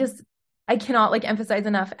cannot like emphasize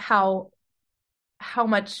enough how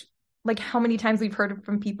much, like how many times we've heard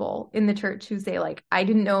from people in the church who say like, I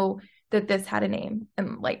didn't know that this had a name,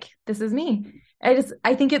 and like, this is me.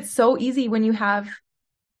 I think it's so easy when you have,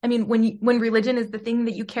 I mean, when religion is the thing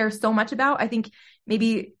that you care so much about, I think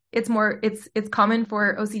maybe it's common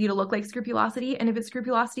for OCD to look like scrupulosity. And if it's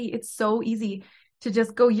scrupulosity, it's so easy to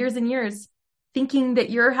just go years and years thinking that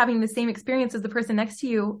you're having the same experience as the person next to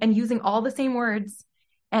you and using all the same words,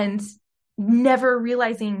 and never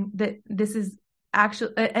realizing that this is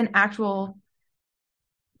an actual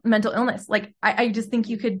mental illness. Like I just think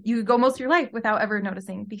you could go most of your life without ever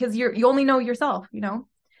noticing, because you only know yourself, you know.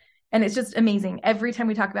 And it's just amazing. Every time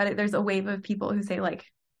we talk about it, there's a wave of people who say like,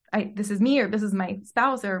 this is me, or this is my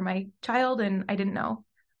spouse or my child, and I didn't know.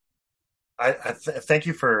 Thank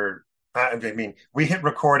you for, I mean, we hit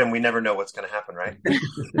record and we never know what's going to happen, right?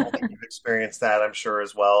 You've experienced that, I'm sure,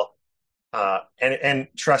 as well. And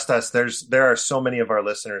trust us, there are so many of our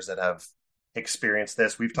listeners that have experienced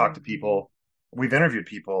this. We've talked to people, we've interviewed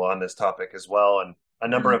people on this topic as well, and a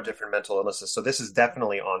number of different mental illnesses. So this is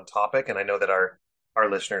definitely on topic, and I know that our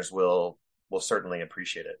listeners will certainly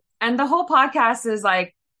appreciate it. And the whole podcast is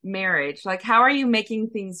like marriage. Like, how are you making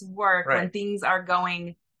things work when things are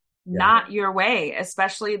going not your way,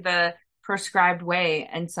 especially the prescribed way?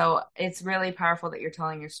 And so it's really powerful that you're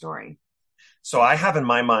telling your story. So I have in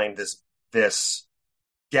my mind this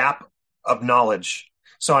gap of knowledge.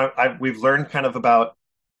 So we've learned kind of about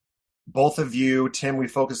both of you. Tim, we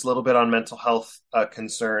focused a little bit on mental health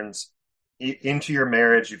concerns. Into your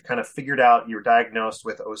marriage, you've kind of figured out you're diagnosed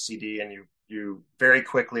with OCD, and you very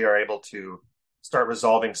quickly are able to start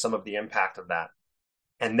resolving some of the impact of that.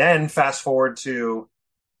 And then fast forward to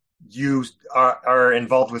you are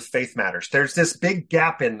involved with Faith Matters. There's this big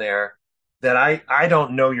gap in there that I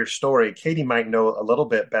don't know your story. Katie might know a little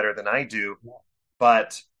bit better than I do,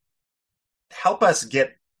 but help us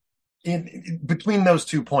get in between those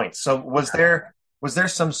 2 points. So was there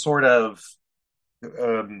some sort of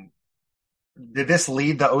did this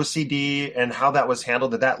lead the OCD, and how that was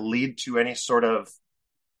handled? Did that lead to any sort of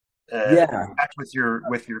impact with your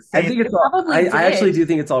faith? I think I actually do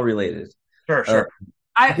think it's all related. Sure.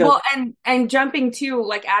 And jumping to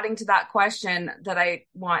like adding to that question that I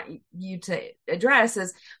want you to address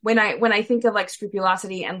is when I think of like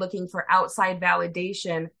scrupulosity and looking for outside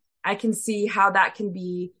validation, I can see how that can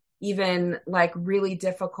be even like really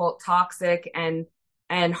difficult, toxic, and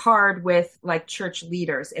hard with like church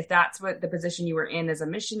leaders. If that's what the position you were in as a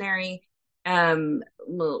missionary,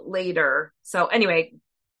 later. So anyway,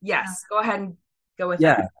 yes, go ahead and go with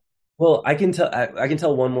that. Well, I can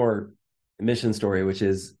tell one more mission story, which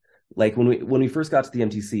is like when we first got to the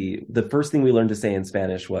MTC, the first thing we learned to say in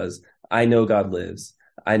Spanish was, "I know God lives.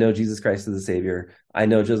 I know Jesus Christ is the Savior. I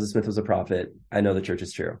know Joseph Smith was a prophet. I know the church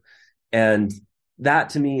is true." And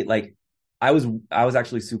that to me, like, I was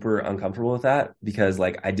actually super uncomfortable with that, because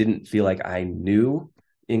like I didn't feel like I knew,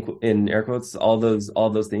 in air quotes, all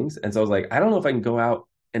those things. And so I was like, I don't know if I can go out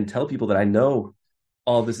and tell people that I know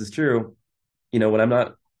all this is true, when I'm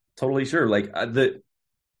not totally sure. Like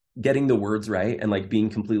getting the words right and like being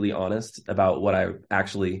completely honest about what I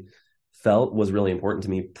actually felt was really important to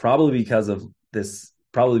me, probably because of this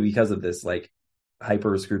like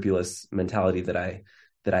hyper scrupulous mentality that I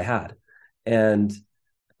had. And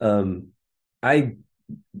I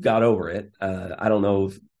got over it. I don't know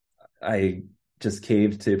if I just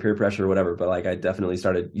caved to peer pressure or whatever, but like I definitely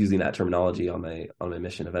started using that terminology on my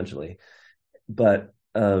mission eventually. But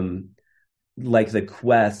like the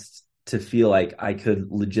quest to feel like I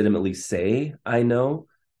could legitimately say I know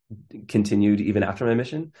continued even after my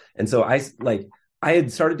mission. And so I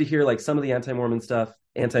had started to hear like some of the anti-Mormon stuff,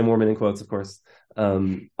 anti-Mormon in quotes, of course,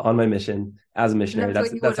 on my mission as a missionary.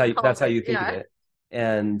 That's how you think of it.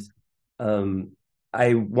 And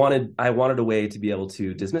I wanted a way to be able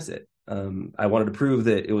to dismiss it. I wanted to prove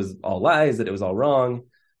that it was all lies, that it was all wrong.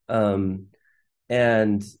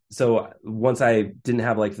 And so once I didn't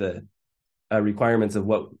have like the requirements of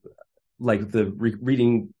what, like the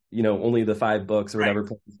reading, only the 5 books or whatever,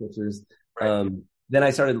 plus the scriptures. Right. Then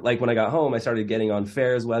I started, like when I got home, I started getting on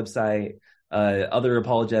FAIR's website, other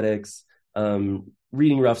apologetics,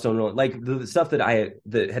 reading Rough Stone. Like the stuff that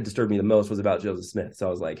had disturbed me the most was about Joseph Smith. So I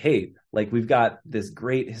was like, hey, like we've got this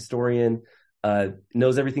great historian,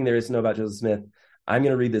 knows everything there is to know about Joseph Smith. I'm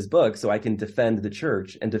going to read this book so I can defend the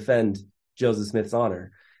church and defend Joseph Smith's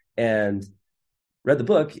honor. And read the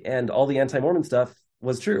book, and all the anti-Mormon stuff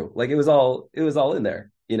was true. Like it was all in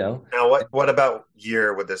there, Now what about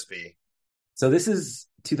year would this be? So this is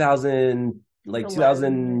 2000, like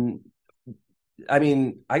 2000. I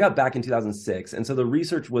mean, I got back in 2006. And so the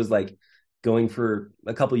research was like going for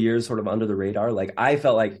a couple years sort of under the radar. Like I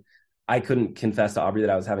felt like I couldn't confess to Aubrey that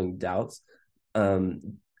I was having doubts.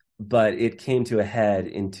 But it came to a head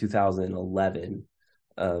in 2011,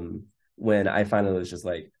 when I finally was just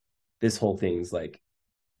like, this whole thing's like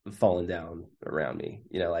fallen down around me.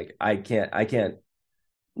 Like I can't,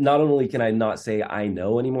 not only can I not say I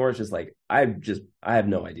know anymore, it's just like, I have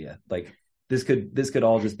no idea. Like this could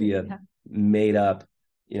all just be a made up,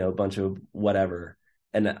 bunch of whatever.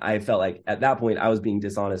 And I felt like at that point I was being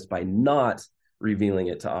dishonest by not revealing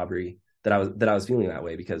it to Aubrey that I was feeling that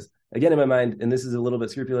way, because again, in my mind, and this is a little bit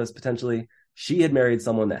scrupulous potentially, she had married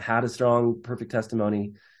someone that had a strong, perfect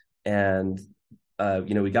testimony. And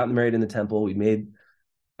we got married in the temple. We made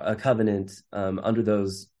a covenant under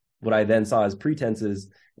those, what I then saw as pretenses,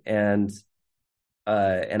 and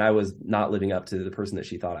I was not living up to the person that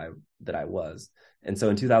she thought that I was. And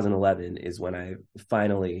so in 2011 is when I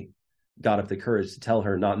finally got up the courage to tell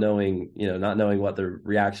her, not knowing what the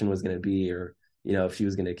reaction was going to be, or if she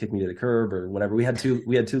was going to kick me to the curb or whatever. We had two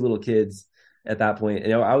little kids at that point.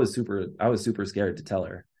 I was super scared to tell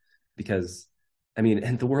her, because I mean,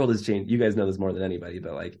 and the world has changed. You guys know this more than anybody,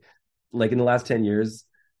 but like in the last 10 years,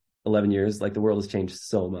 11 years, like the world has changed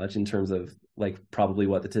so much in terms of like probably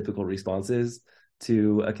what the typical response is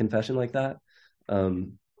to a confession like that.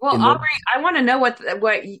 Well, Aubrey, I want to know what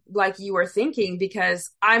like you were thinking,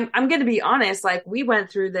 because I'm going to be honest. Like we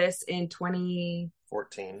went through this in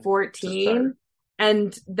 2014,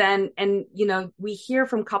 and then we hear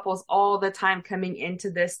from couples all the time coming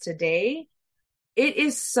into this today. It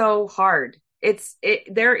is so hard.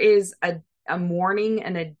 There is a mourning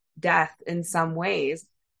and a death in some ways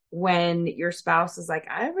when your spouse is like,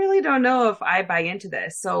 I really don't know if I buy into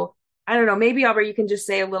this. So I don't know, maybe Aubrey, you can just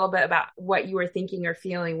say a little bit about what you were thinking or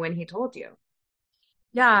feeling when he told you.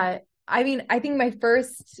 Yeah. I mean, I think my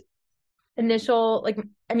first initial,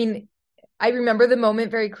 I remember the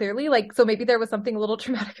moment very clearly. Like, so maybe there was something a little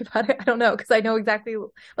traumatic about it. I don't know. Cause I know exactly,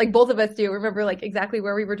 like both of us do remember like exactly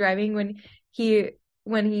where we were driving when he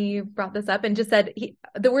brought this up and just said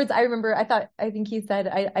the words I remember, I think he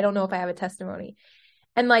said, I don't know if I have a testimony.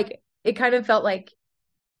 And like, it kind of felt like,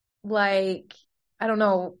 I don't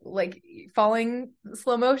know, like falling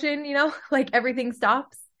slow motion, like everything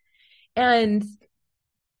stops. And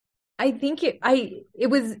I think it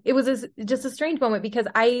was just a strange moment, because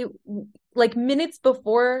I, like minutes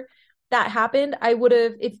before that happened, I would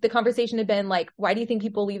have, if the conversation had been like, why do you think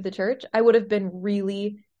people leave the church? I would have been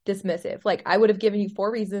really dismissive. Like I would have given you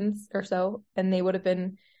 4 reasons or so, and they would have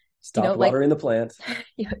been Stop watering the plant.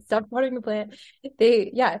 Yeah, stop watering the plant.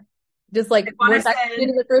 They, just like weren't that in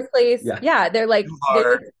the first place. Yeah, they're like,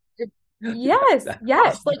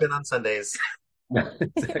 yes, sleeping on Sundays.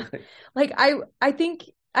 Exactly. Like I think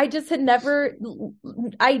I just had never,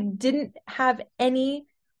 I didn't have any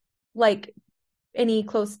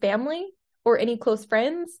close family or any close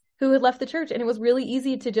friends who had left the church, and it was really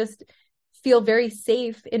easy to just feel very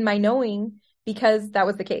safe in my knowing, because that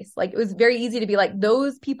was the case. Like, it was very easy to be like,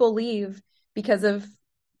 those people leave because of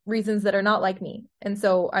reasons that are not like me, and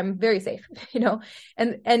so I'm very safe,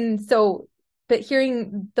 and so, but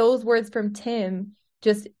hearing those words from Tim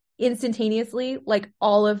just instantaneously, like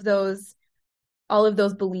all of those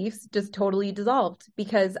beliefs just totally dissolved,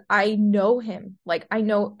 because I know him. Like, I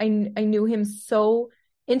knew him so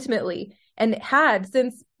intimately, and had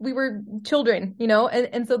since we were children,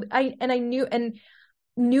 and so I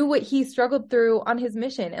knew what he struggled through on his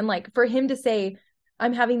mission. And like, for him to say,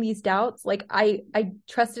 I'm having these doubts, like I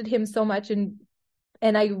trusted him so much, and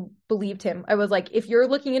I believed him. I was like, if you're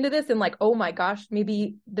looking into this and like, oh my gosh,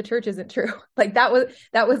 maybe the church isn't true. Like, that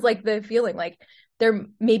was like the feeling, like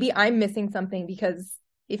maybe I'm missing something, because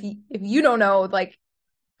if you don't know, like,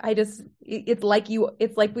 it's like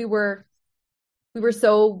we were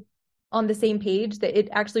so on the same page that it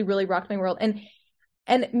actually really rocked my world.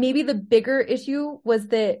 And maybe the bigger issue was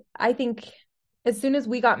that I think as soon as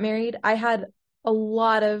we got married, I had a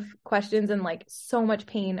lot of questions and like so much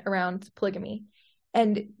pain around polygamy.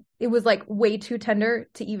 And it was like way too tender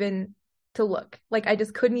to look. Like, I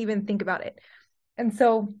just couldn't even think about it. And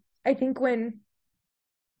so I think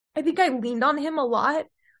I leaned on him a lot.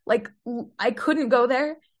 Like, I couldn't go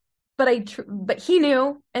there, but he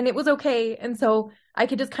knew, and it was okay. And so I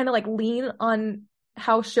could just kind of like lean on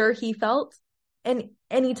how sure he felt. And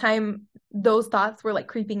anytime those thoughts were like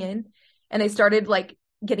creeping in, and I started like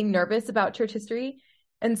getting nervous about church history.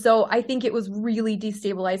 And so I think it was really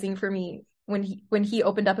destabilizing for me when he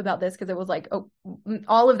opened up about this, because it was like, oh,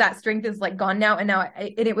 all of that strength is like gone now. And now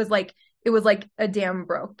it was like a dam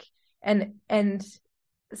broke, and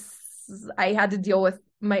I had to deal with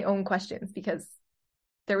my own questions, because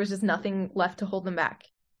there was just nothing left to hold them back.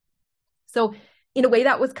 So in a way,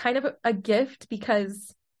 that was kind of a gift,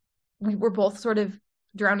 because we were both sort of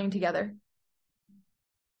drowning together,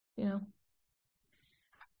 and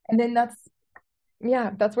then that's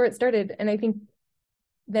where it started. And I think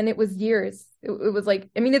then it was years. It was like,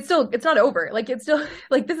 I mean, it's not over. Like, it's still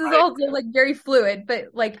like, this is all like very fluid, but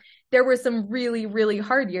like, there were some really, really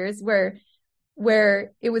hard years where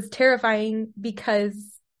it was terrifying,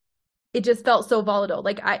 because it just felt so volatile.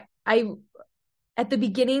 Like, I at the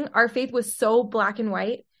beginning, our faith was so black and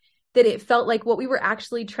white that it felt like what we were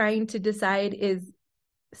actually trying to decide is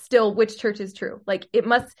still which church is true. Like, it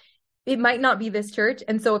might not be this church.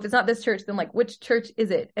 And so if it's not this church, then like, which church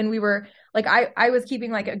is it? And we were like, I was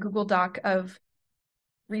keeping like a Google Doc of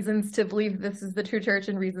reasons to believe this is the true church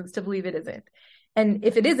and reasons to believe it isn't. And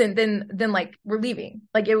if it isn't, then like, we're leaving.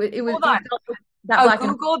 Like, it was a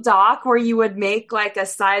Google Doc where you would make like a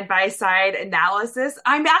side-by-side analysis.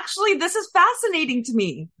 This is fascinating to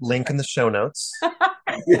me. Link in the show notes.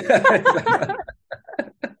 In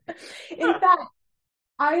fact,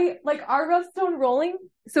 I like our Rough Stone Rolling.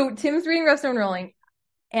 So Tim's reading Rough Stone Rolling,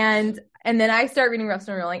 and then I start reading Rough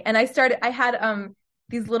Stone Rolling, and I had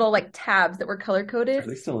these little like tabs that were color coded. Are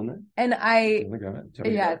they still in there? And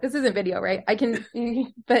this isn't video, right? I can,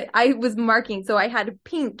 but I was marking, so I had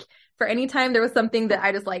pink for any time there was something that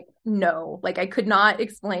I just like, no, like I could not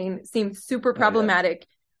explain, seemed super problematic,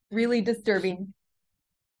 really disturbing.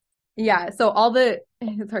 Yeah, so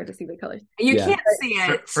it's hard to see the colors. You can't see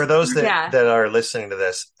it. For those that are listening to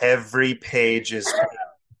this, every page is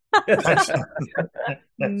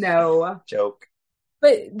no joke.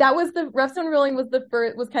 But that was the Rough Stone Rolling was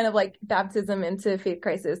kind of like baptism into faith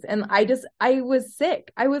crisis. And I was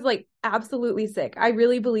sick. I was like absolutely sick. I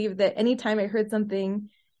really believe that anytime I heard something,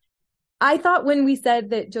 I thought when we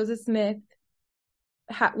said that Joseph Smith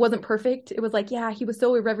wasn't perfect, it was like, yeah, he was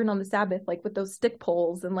so irreverent on the Sabbath, like with those stick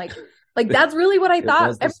poles, and like that's really what I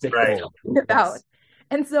thought about.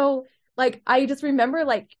 And so like, I just remember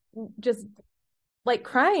like just like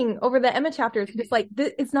crying over the Emma chapters. Just like,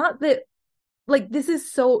 it's not that, like, this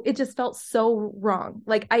is so, it just felt so wrong.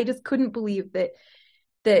 Like, I just couldn't believe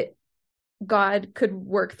that God could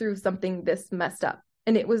work through something this messed up.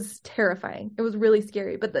 And it was terrifying. It was really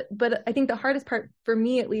scary. But I think the hardest part for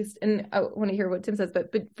me, at least, and I want to hear what Tim says,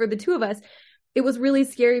 but for the two of us, it was really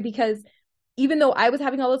scary, because even though I was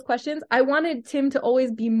having all those questions, I wanted Tim to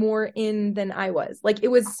always be more in than I was. Like, it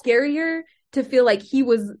was scarier to feel like he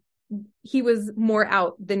was more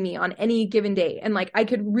out than me on any given day. And like, I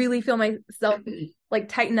could really feel myself like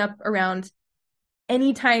tighten up around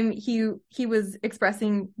anytime he was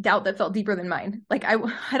expressing doubt that felt deeper than mine. Like I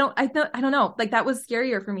don't know. Like that was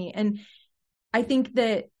scarier for me. And I think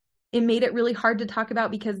that it made it really hard to talk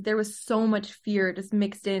about because there was so much fear just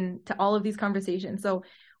mixed in to all of these conversations. So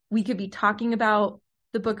we could be talking about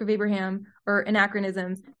the Book of Abraham or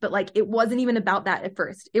anachronisms, but like it wasn't even about that at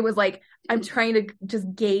first. It was like, I'm trying to just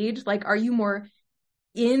gauge, like, are you more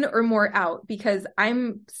in or more out? Because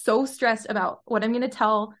I'm so stressed about what I'm going to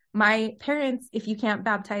tell my parents if you can't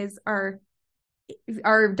baptize our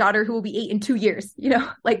daughter who will be 8 in 2 years,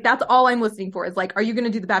 like that's all I'm listening for is like, are you going to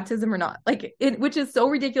do the baptism or not? Like which is so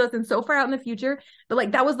ridiculous and so far out in the future, but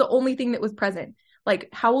like that was the only thing that was present. Like,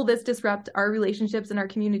 how will this disrupt our relationships and our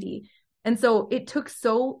community? And so it took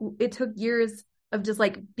years of just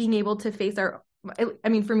like being able to face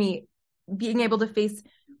for me, being able to face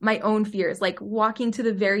my own fears, like walking to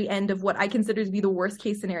the very end of what I consider to be the worst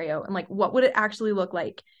case scenario. And like, what would it actually look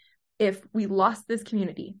like if we lost this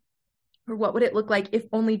community? Or what would it look like if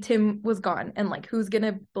only Tim was gone? And like, who's going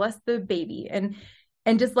to bless the baby? And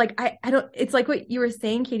just like, I don't, it's like what you were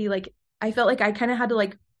saying, Katie, like, I felt like I kind of had to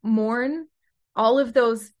like mourn all of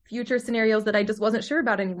those future scenarios that I just wasn't sure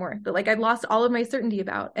about anymore, that like I'd lost all of my certainty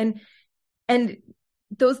about. And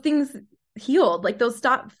those things healed, like those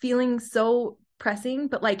stopped feeling so pressing,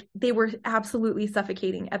 but like they were absolutely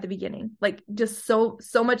suffocating at the beginning. Like just so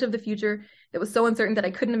much of the future that was so uncertain that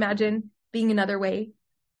I couldn't imagine being another way.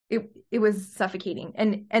 It was suffocating.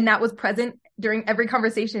 And that was present during every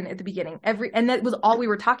conversation at the beginning, and that was all we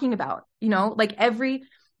were talking about, like every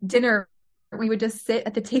dinner we would just sit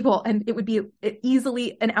at the table and it would be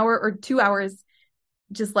easily an hour or 2 hours,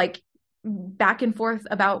 just like back and forth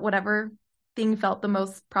about whatever thing felt the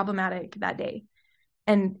most problematic that day.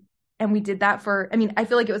 And we did that I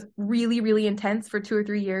feel like it was really, really intense for 2 or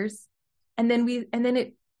 3 years. And then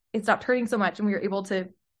it stopped hurting so much and we were able to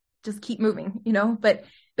just keep moving, but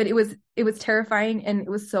it was terrifying and it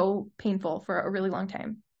was so painful for a really long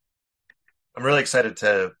time. I'm really excited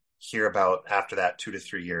to hear about after that 2 to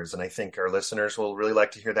 3 years. And I think our listeners will really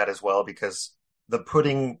like to hear that as well, because the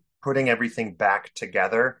putting everything back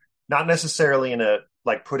together, not necessarily in a,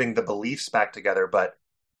 like putting the beliefs back together, but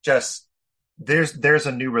just there's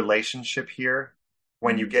a new relationship here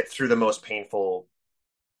when you get through the most painful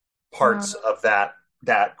parts of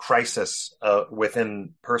that crisis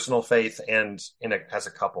within personal faith and as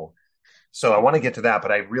a couple. So I want to get to that,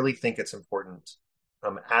 but I really think it's important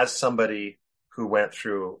as somebody who went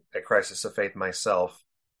through a crisis of faith myself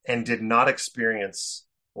and did not experience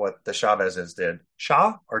what the Chavezes did.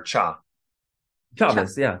 Cha or Cha?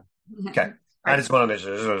 Chavez, yeah. Okay. I just want to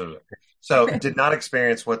mention. So did not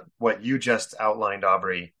experience what you just outlined,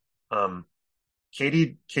 Aubrey.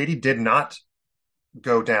 Katie did not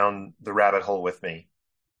go down the rabbit hole with me.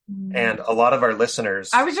 And a lot of our listeners.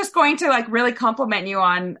 I was just going to like really compliment you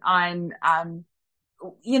on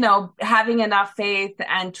having enough faith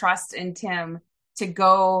and trust in Tim to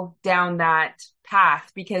go down that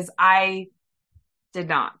path, because I did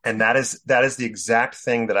not. And that is the exact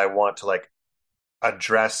thing that I want to like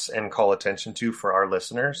address and call attention to for our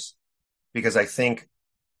listeners, because I think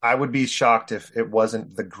I would be shocked if it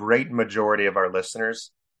wasn't the great majority of our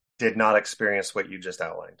listeners did not experience what you just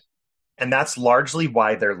outlined. And that's largely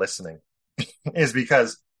why they're listening, is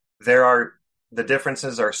because the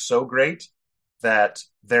differences are so great that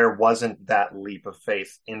there wasn't that leap of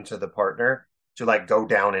faith into the partner to like go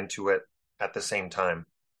down into it at the same time.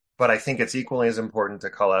 But I think it's equally as important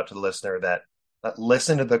to call out to the listener that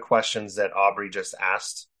listen to the questions that Aubrey just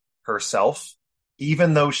asked herself,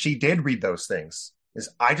 even though she did read those things. Is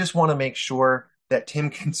I just want to make sure that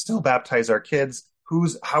Tim can still baptize our kids.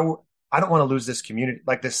 I don't want to lose this community.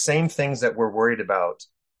 Like the same things that we're worried about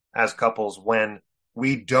as couples when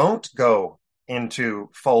we don't go into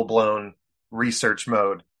full-blown research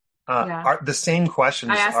mode. The same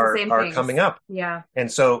questions are coming up. Yeah.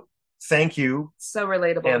 And so thank you. So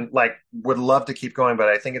relatable. And like would love to keep going, but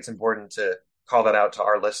I think it's important to call that out to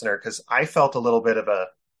our listener, because I felt a little bit of a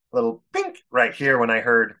little pink right here when I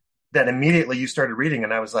heard that immediately you started reading,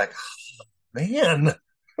 and I was like, oh, man.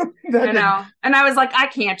 I know. And I was like, I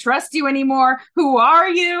can't trust you anymore. Who are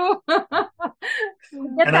you?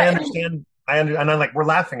 And I understand. And I'm like, we're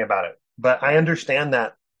laughing about it, but I understand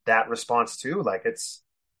that response too. Like this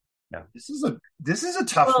is a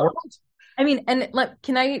tough world. I mean, and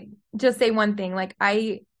can I just say one thing? Like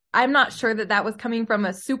I'm not sure that was coming from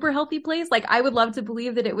a super healthy place. Like I would love to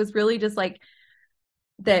believe that it was really just like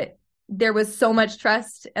that there was so much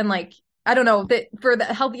trust, and like, I don't know, that for the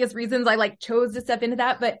healthiest reasons, I like chose to step into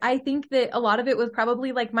that. But I think that a lot of it was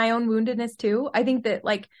probably like my own woundedness too. I think that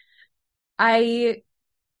like I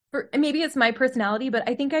maybe it's my personality, but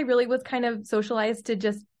I think I really was kind of socialized to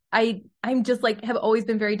just I'm just like have always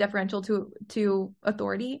been very deferential to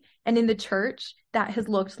authority. And in the church, that has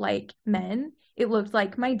looked like men. It looked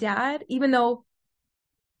like my dad, even though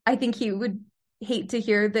I think he would hate to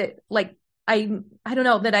hear that, like, I don't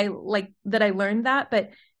know that I learned that, but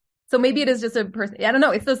so maybe it is just a person. I don't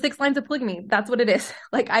know. It's those 6 lines of polygamy. That's what it is.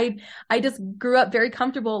 Like I just grew up very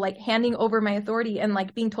comfortable, like handing over my authority and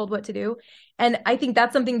like being told what to do. And I think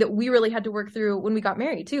that's something that we really had to work through when we got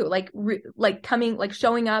married too. Like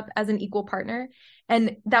showing up as an equal partner.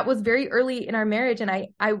 And that was very early in our marriage. And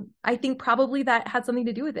I think probably that had something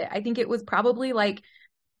to do with it. I think it was probably like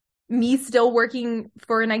me still working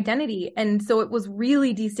for an identity. And so it was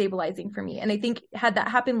really destabilizing for me. And I think had that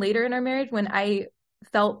happened later in our marriage, when I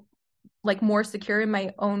felt like more secure in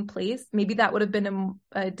my own place, maybe that would have been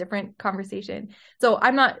a different conversation. So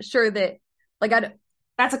I'm not sure that like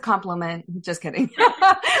that's a compliment. Just kidding.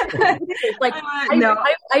 Like no,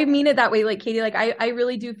 I mean it that way. Like Katie, like I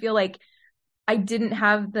really do feel like I didn't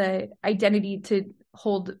have the identity to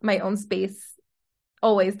hold my own space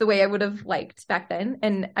always the way I would have liked back then.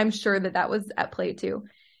 And I'm sure that was at play too.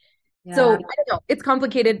 Yeah. So I don't know. It's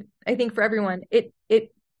complicated, I think, for everyone. It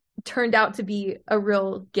turned out to be a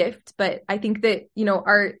real gift, but I think that, you know,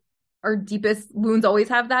 our deepest wounds always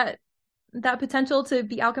have that potential to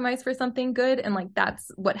be alchemized for something good. And like,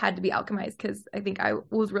 that's what had to be alchemized, because I think I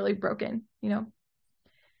was really broken, you know.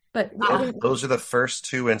 But those are the first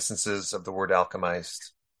 2 instances of the word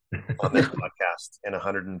alchemized on this podcast in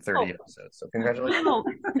 130 episodes. So congratulations.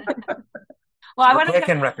 Well, I want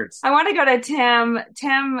to go to Tim.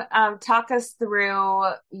 Tim, talk us through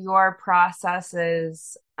your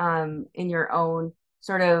processes in your own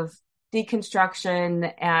sort of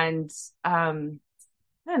deconstruction and I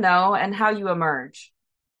don't know, and how you emerge.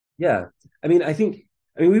 Yeah, I mean,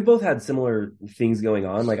 we both had similar things going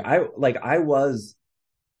on. I was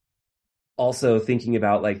also thinking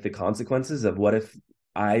about like the consequences of what if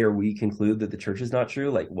I or we conclude that the church is not true.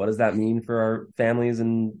 Like, what does that mean for our families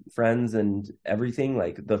and friends and everything?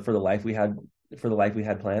 Like for the life we had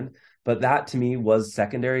planned. But that to me was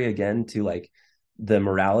secondary again to like the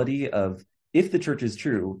morality of, if the church is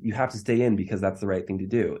true, you have to stay in because that's the right thing to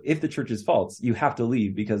do. If the church is false, you have to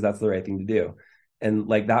leave because that's the right thing to do. And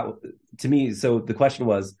like that to me, so the question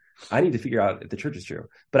was, I need to figure out if the church is true.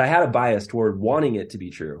 But I had a bias toward wanting it to be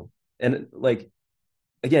true. And like,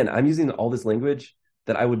 again, I'm using all this language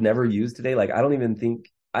that I would never use today. Like, I don't even think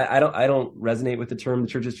I don't resonate with the term "the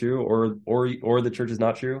church is true" or "the church is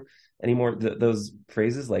not true" anymore. Those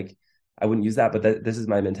phrases, like, I wouldn't use that. But this is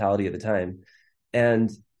my mentality at the time,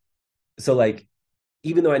 and so like,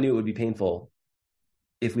 even though I knew it would be painful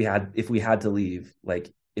if we had to leave,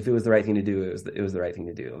 like if it was the right thing to do, it was the right thing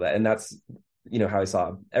to do. And that's, you know, how I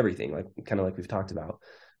saw everything, like kind of like we've talked about.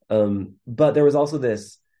 But there was also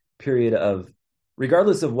this period of,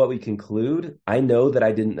 regardless of what we conclude, I know that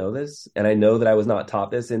I didn't know this, and I know that I was not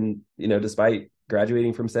taught this. And, you know, despite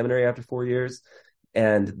graduating from seminary after 4 years,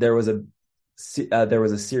 and there was a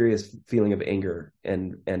serious feeling of anger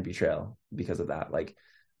and betrayal because of that. Like,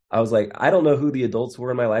 I was like, I don't know who the adults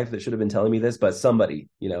were in my life that should have been telling me this, but somebody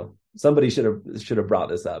should have brought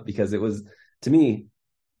this up, because it was, to me,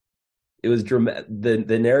 it was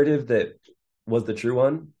the narrative that was the true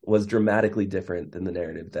one was dramatically different than the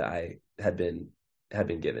narrative that I had been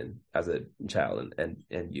given as a child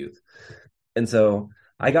and youth. And so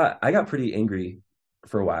I got pretty angry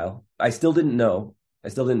for a while. I still didn't know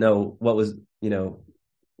what was, you know,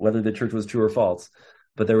 whether the church was true or false,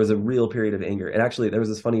 but there was a real period of anger. And actually there was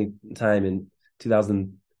this funny time in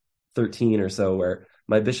 2013 or so where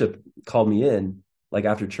my bishop called me in like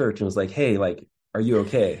after church and was like, "Hey, like, are you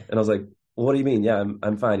okay?" And I was like, "Well, what do you mean? Yeah,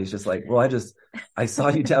 I'm fine." He's just like, "Well, I saw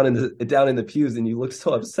you down in the pews and you look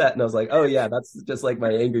so upset." And I was like, "Oh yeah, that's just like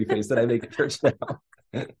my angry face that I make at church now."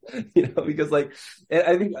 You know, because like, and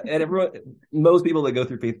I think, and most people that go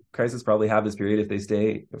through faith crisis probably have this period, if they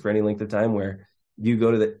stay for any length of time, where you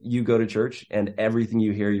go to church and everything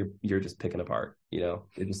you hear, you're just picking apart. You know,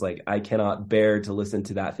 it's just like, I cannot bear to listen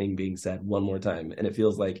to that thing being said one more time. And it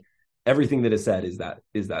feels like everything that is said is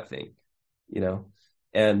that thing, you know,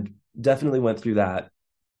 and definitely went through that.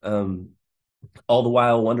 All the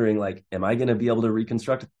while wondering, like, am I going to be able to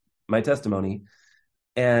reconstruct my testimony?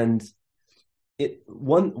 And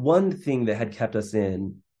one thing that had kept us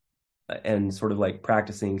in and sort of like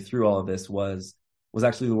practicing through all of this was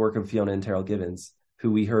actually the work of Fiona and Terrell Givens,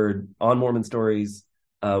 who we heard on Mormon Stories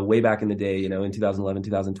way back in the day, you know, in 2011,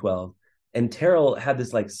 2012. And Terrell had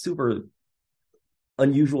this like super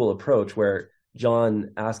unusual approach where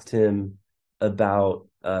John asked him about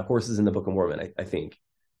horses in the Book of Mormon, I think.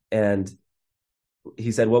 And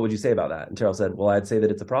he said, what would you say about that? And Terrell said, well, I'd say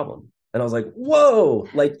that it's a problem. And I was like, whoa,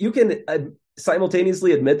 like you can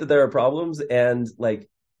simultaneously admit that there are problems and like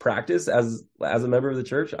practice as a member of the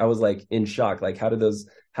church. I was like in shock. Like, how do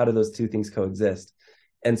those two things coexist?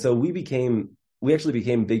 And so we actually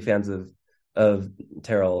became big fans of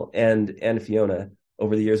Terrell and Fiona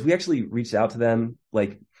over the years. We actually reached out to them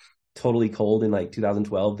like totally cold in like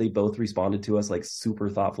 2012. They both responded to us like super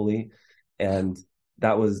thoughtfully. And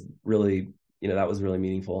that was really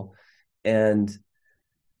meaningful. And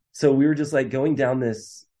so we were just like going down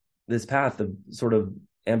this path of sort of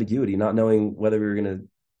ambiguity, not knowing whether we were going to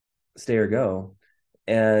stay or go.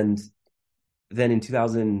 And then in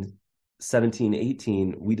 2017,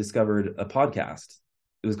 18, we discovered a podcast.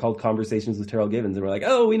 It was called Conversations with Terrell Givens. And we're like,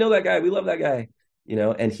 oh, we know that guy. We love that guy.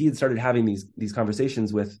 And he had started having these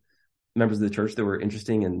conversations with members of the church that were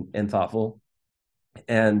interesting and thoughtful.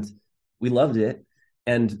 And we loved it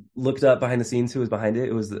and looked up behind the scenes who was behind it.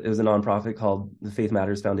 It was a nonprofit called the Faith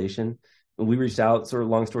Matters Foundation. And we reached out, sort of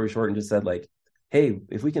long story short, and just said like, hey,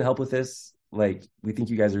 if we can help with this, like, we think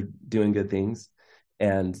you guys are doing good things.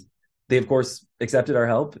 And they, of course, accepted our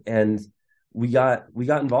help. And we got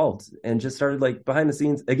involved and just started like behind the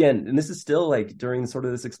scenes again. And this is still like during sort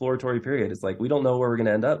of this exploratory period. It's like, we don't know where we're going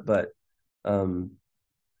to end up, but we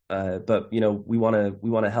want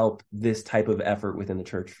to help this type of effort within the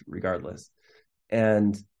church regardless.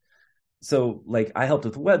 And so like I helped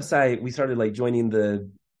with the website. We started like joining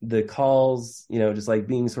the calls, just like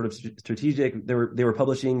being sort of strategic. They were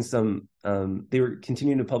publishing some, they were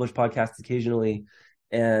continuing to publish podcasts occasionally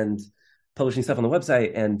and publishing stuff on the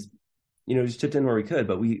website, and, just chipped in where we could.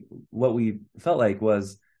 But what we felt like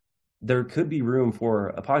was there could be room for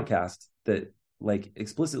a podcast that like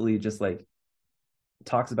explicitly just like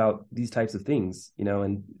talks about these types of things,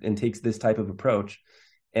 and takes this type of approach.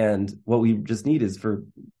 And what we just need is for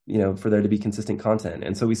there to be consistent content.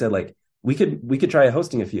 And so we said like, we could try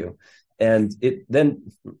hosting a few, and it then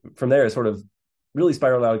from there it sort of really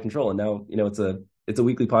spiraled out of control. And now, it's a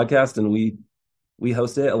weekly podcast, and we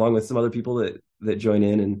host it along with some other people that join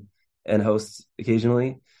in and host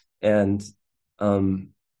occasionally. And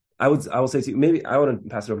I will say too, maybe I want to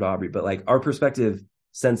pass it over to Aubrey, but like our perspective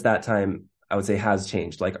since that time, I would say has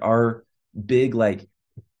changed. Like our big like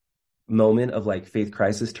moment of like faith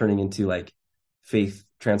crisis turning into like faith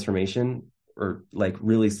transformation, or like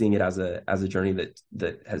really seeing it as a journey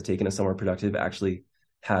that has taken us somewhere productive, actually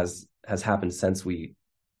has happened since we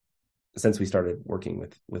started working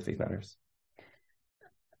with Faith Matters.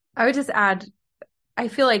 I would just add, I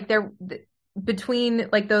feel like between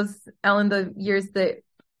like those, Ellen, the years that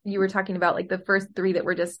you were talking about, like the first 3 that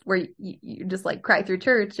were just where you just like cry through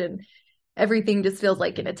church and everything just feels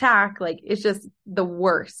like an attack. Like it's just the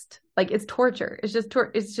worst. Like it's torture. It's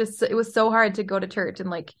just it was so hard to go to church, and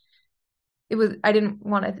like I didn't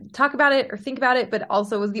want to talk about it or think about it, but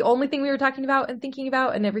also it was the only thing we were talking about and thinking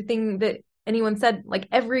about, and everything that anyone said, like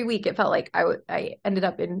every week it felt like I ended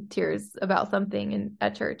up in tears about something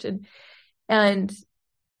at church.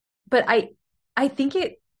 But I think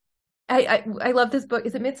I love this book.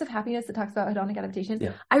 Is it Myths of Happiness that talks about hedonic adaptation?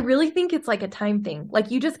 Yeah. I really think it's like a time thing.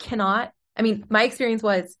 Like you just cannot, my experience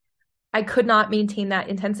was I could not maintain that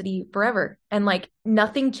intensity forever. And like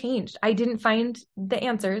nothing changed. I didn't find the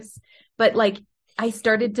answers, but like I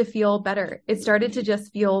started to feel better. It started to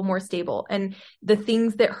just feel more stable. And the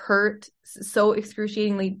things that hurt so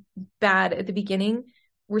excruciatingly bad at the beginning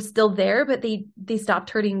were still there, but they stopped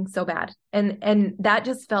hurting so bad. And that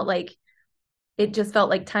just felt like, it just felt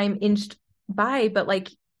like time inched by. But like,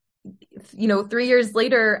 3 years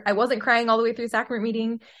later, I wasn't crying all the way through sacrament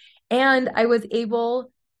meeting, and I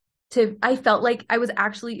felt like I was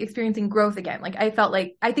actually experiencing growth again. Like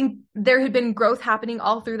I think there had been growth happening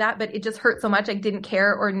all through that, but it just hurt so much I didn't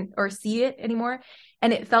care or see it anymore.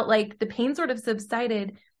 And it felt like the pain sort of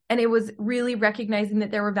subsided, and it was really recognizing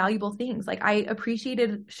that there were valuable things. Like I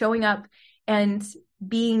appreciated showing up and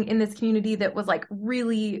being in this community that was like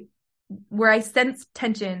really where I sensed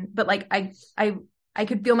tension, but like I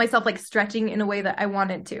could feel myself like stretching in a way that I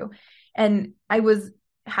wanted to. And I was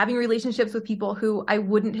having relationships with people who I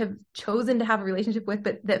wouldn't have chosen to have a relationship with,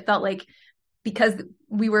 but that felt like because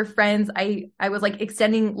we were friends, I was like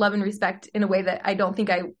extending love and respect in a way that I don't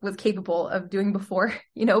think I was capable of doing before,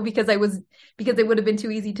 because it would have been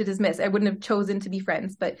too easy to dismiss. I wouldn't have chosen to be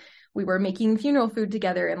friends, but we were making funeral food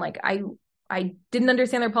together, and like I didn't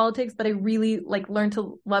understand their politics, but I really like learned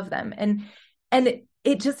to love them. And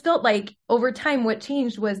it just felt like over time, what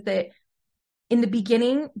changed was that in the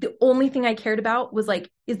beginning, the only thing I cared about was like,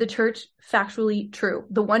 is the church factually true?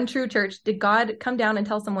 The one true church? Did God come down and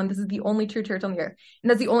tell someone this is the only true church on the earth? And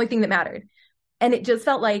that's the only thing that mattered. And it just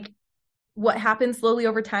felt like what happened slowly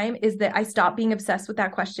over time is that I stopped being obsessed with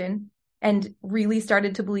that question and really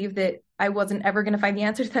started to believe that I wasn't ever going to find the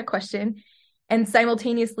answer to that question, and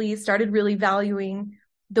simultaneously started really valuing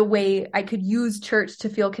the way I could use church to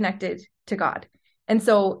feel connected to God. And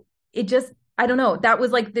so it just, I don't know, that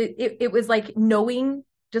was like it was like knowing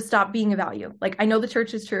just stopped being a value. Like, I know the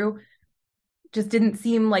church is true, just didn't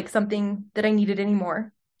seem like something that I needed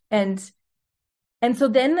anymore. And so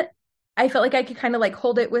then I felt like I could kind of like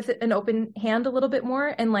hold it with an open hand a little bit more.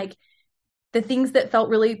 And like the things that felt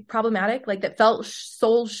really problematic, like that felt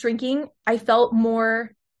soul shrinking, I felt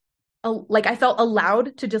more like I felt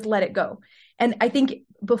allowed to just let it go. And I think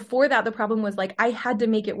before that, the problem was like, I had to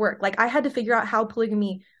make it work. Like, I had to figure out how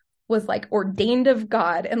polygamy was like ordained of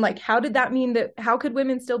God. And like, how did that mean that, how could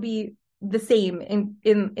women still be the same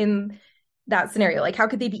in that scenario? Like, how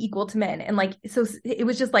could they be equal to men? And like, so it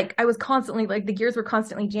was just like, I was constantly like, the gears were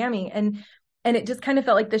constantly jamming. And it just kind of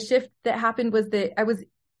felt like the shift that happened was that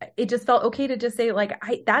it just felt okay to just say like,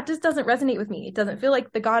 that just doesn't resonate with me. It doesn't feel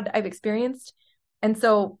like the God I've experienced. And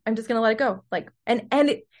so I'm just going to let it go. Like,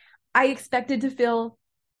 I expected to feel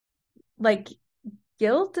like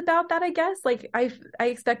guilt about that, I guess. Like I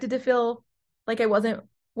expected to feel like I wasn't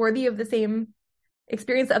worthy of the same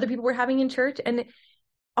experience that other people were having in church. And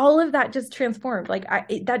all of that just transformed. Like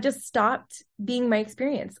that just stopped being my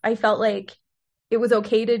experience. I felt like it was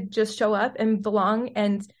okay to just show up and belong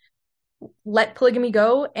and let polygamy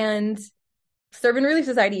go and serve in Relief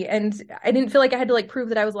Society. And I didn't feel like I had to like prove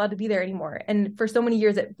that I was allowed to be there anymore. And for so many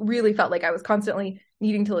years, it really felt like I was constantly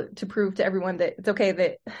needing to prove to everyone that it's okay,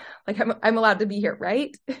 that like I'm allowed to be here,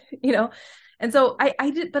 right? You know? And so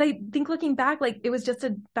I did, but I think looking back, like it was just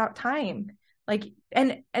about time. Like,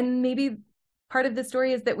 and maybe part of the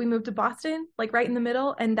story is that we moved to Boston, like right in the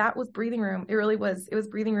middle, and that was breathing room. It really was. It was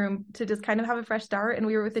breathing room to just kind of have a fresh start. And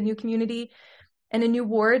we were with a new community and a new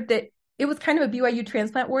ward that it was kind of a BYU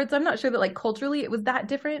transplant ward. So I'm not sure that like culturally it was that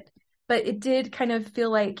different, but it did kind of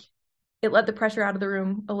feel like it let the pressure out of the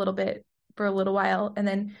room a little bit for a little while. And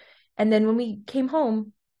then when we came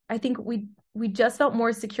home, I think we just felt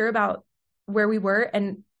more secure about where we were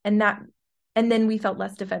and then we felt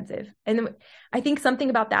less defensive. And then I think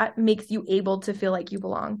something about that makes you able to feel like you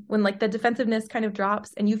belong. When like the defensiveness kind of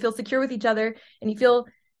drops and you feel secure with each other and you feel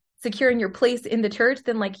secure in your place in the church,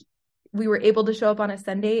 then like we were able to show up on a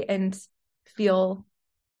Sunday and feel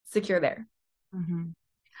secure there. Mm-hmm.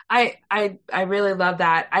 I really love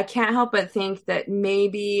that. I can't help but think that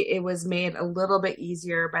maybe it was made a little bit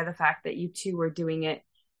easier by the fact that you two were doing it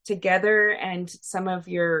together, and some of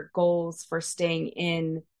your goals for staying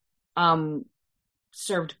in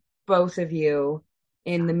served both of you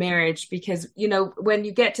in the marriage. Because, you know, when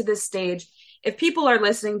you get to this stage, if people are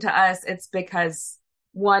listening to us, it's because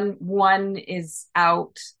one is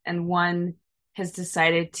out and one has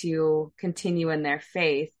decided to continue in their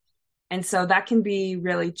faith. And so that can be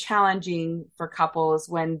really challenging for couples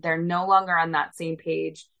when they're no longer on that same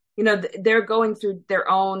page. You know, they're going through their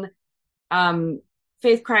own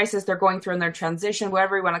faith crisis, they're going through in their transition,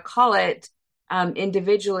 whatever you want to call it,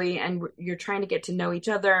 individually, and you're trying to get to know each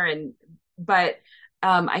other. But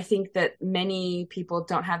I think that many people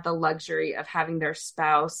don't have the luxury of having their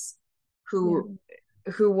spouse who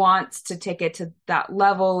wants to take it to that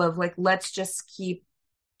level of like, let's just keep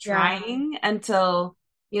trying until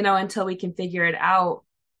we can figure it out.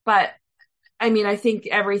 But I mean, I think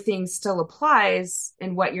everything still applies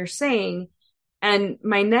in what you're saying. And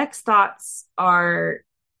my next thoughts are,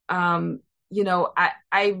 I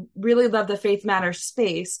really love the Faith Matters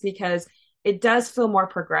space because it does feel more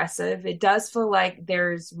progressive. It does feel like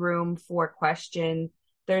there's room for question.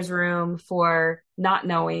 There's room for not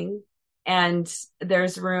knowing. And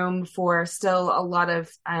there's room for still a lot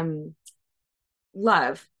of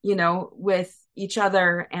love, you know, with each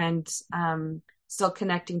other and still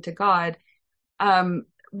connecting to God.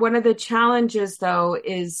 One of the challenges, though,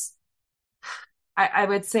 is I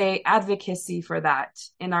would say advocacy for that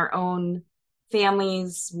in our own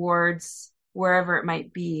families, wards, wherever it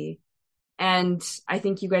might be. And I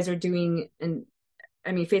think you guys are doing,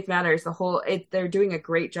 Faith Matters, they're doing a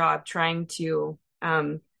great job trying to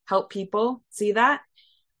help people see that.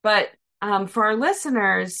 But for our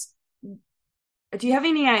listeners, do you have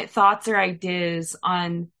any thoughts or ideas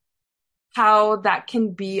on how that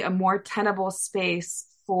can be a more tenable space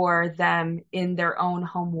for them in their own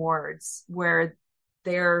home wards where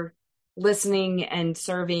they're listening and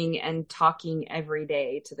serving and talking every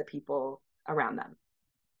day to the people around them?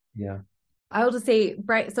 Yeah. I will just say,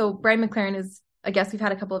 Brian McLaren is a guest we've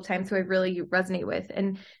had a couple of times who I really resonate with.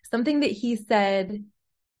 And something that he said,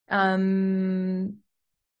 I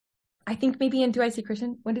think maybe in Do I See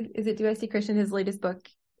Christian? Is it Do I See Christian, his latest book?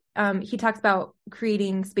 he talks about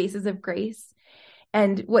creating spaces of grace.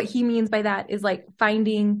 And what he means by that is like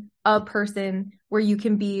finding a person where you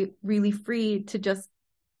can be really free to just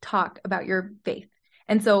talk about your faith.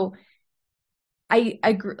 And so I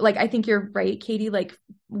think you're right, Katie. Like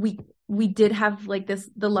we did have like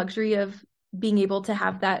the luxury of being able to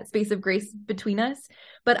have that space of grace between us,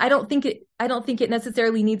 but I don't think it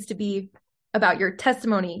necessarily needs to be about your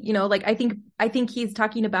testimony. You know, like I think he's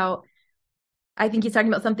talking about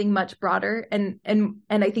something much broader, and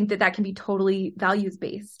I think that can be totally values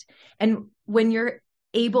based. And when you're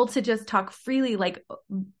able to just talk freely, like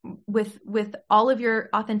with all of your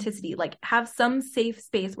authenticity, like have some safe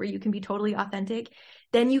space where you can be totally authentic,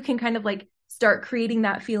 then you can kind of like start creating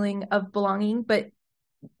that feeling of belonging. But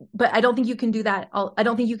I don't think you can do that. I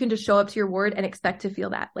don't think you can just show up to your ward and expect to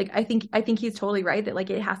feel that. Like, I think he's totally right that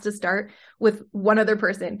like it has to start with one other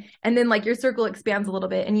person, and then like your circle expands a little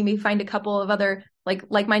bit, and you may find a couple of other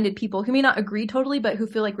like-minded people who may not agree totally, but who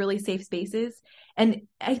feel like really safe spaces. And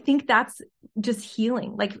I think that's just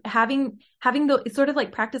healing, like having the sort of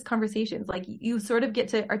like practice conversations, like you sort of get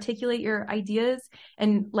to articulate your ideas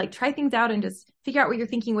and like try things out and just figure out what you're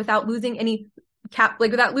thinking without losing any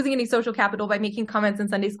without losing any social capital by making comments in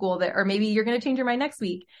Sunday school that, or maybe you're going to change your mind next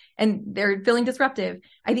week and they're feeling disruptive.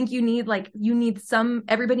 I think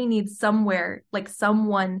everybody needs somewhere, like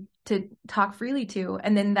someone to talk freely to.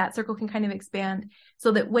 And then that circle can kind of expand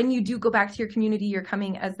so that when you do go back to your community, you're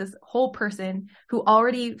coming as this whole person who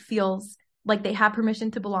already feels like they have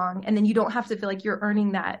permission to belong. And then you don't have to feel like you're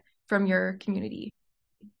earning that from your community.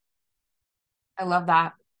 I love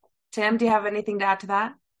that. Tim, do you have anything to add to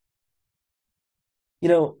that? You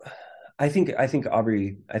know, I think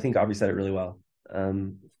Aubrey said it really well.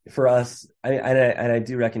 For us, I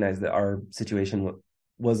do recognize that our situation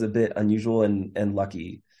was a bit unusual and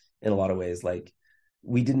lucky in a lot of ways. Like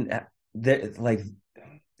we didn't like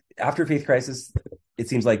after faith crisis, it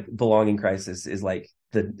seems like belonging crisis is like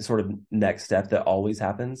the sort of next step that always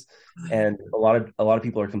happens, and a lot of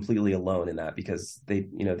people are completely alone in that because they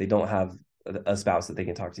don't have a spouse that they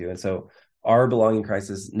can talk to, and so our belonging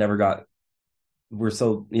crisis never got. We're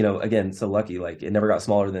so, again, so lucky, like it never got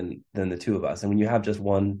smaller than the two of us. And when you have just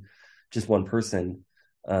one person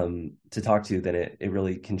to talk to, then it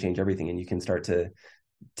really can change everything. And you can start to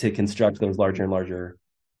construct those larger and larger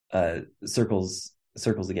circles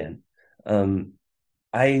again.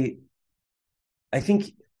 I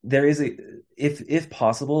think there is if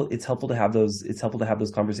possible, it's helpful to have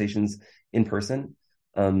those conversations in person.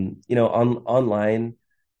 Online,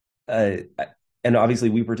 and obviously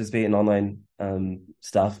we participate in online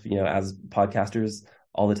stuff, as podcasters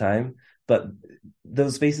all the time, but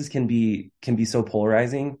those spaces can be so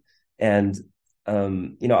polarizing. And,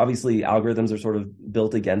 obviously algorithms are sort of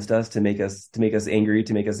built against us to make us angry,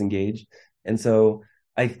 to make us engage. And so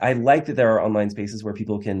I like that there are online spaces where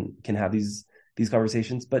people can have these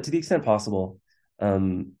conversations, but to the extent possible,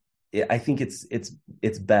 I think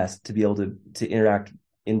it's best to be able to interact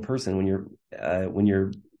in person when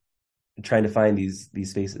you're trying to find these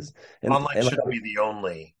spaces. And online shouldn't be the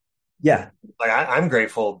only. Yeah. Like I'm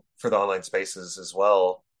grateful for the online spaces as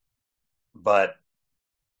well, but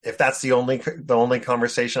if that's the only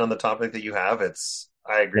conversation on the topic that you have,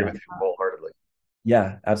 I agree with you wholeheartedly.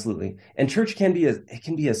 Yeah, absolutely. And church can be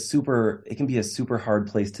a super hard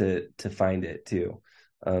place to find it too.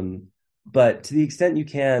 But to the extent you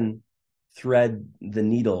can thread the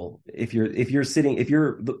needle, if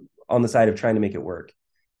you're on the side of trying to make it work,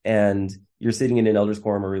 and you're sitting in an elders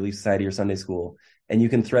quorum or Relief Society or Sunday school, and you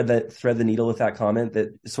can thread the needle with that comment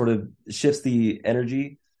that sort of shifts the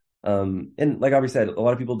energy. And like Aubrey said, a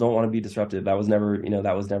lot of people don't want to be disruptive. That was never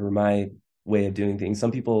my way of doing things. Some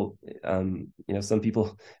people,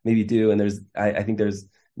 maybe do. And I think there's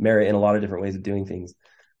merit in a lot of different ways of doing things.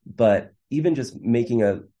 But even just making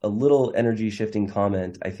a little energy shifting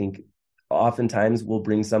comment, I think oftentimes will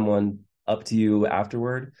bring someone up to you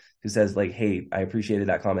afterward who says like, "Hey, I appreciated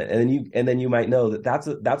that comment," and then you might know that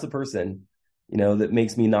that's a person, that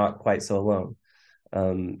makes me not quite so alone,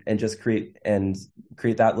 and just create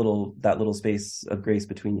that little space of grace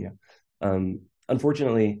between you.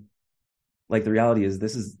 Unfortunately, like the reality is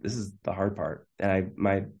this is the hard part, and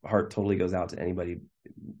my heart totally goes out to anybody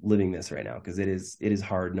living this right now, because it is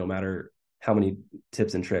hard no matter how many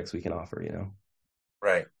tips and tricks we can offer.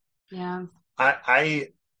 Right. Yeah.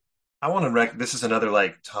 I want to this is another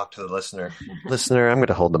like talk to the listener. Listener, I'm going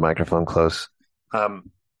to hold the microphone close.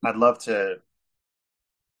 I'd love to.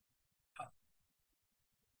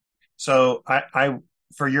 So I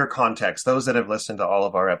for your context, those that have listened to all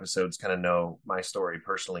of our episodes kind of know my story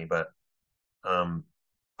personally, but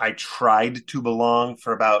I tried to belong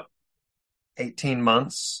for about 18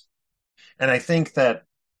 months. And I think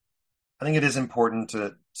it is important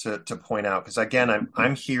to point out, because again,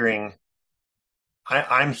 I'm hearing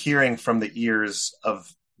from the ears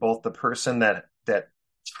of both the person that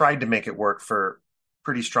tried to make it work for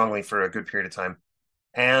pretty strongly for a good period of time,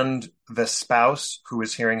 and the spouse who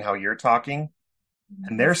is hearing how you're talking,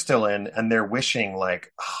 and they're still in, and they're wishing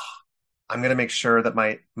like, oh, I'm going to make sure that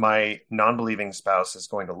my non-believing spouse is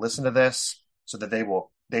going to listen to this so that they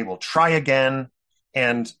will try again.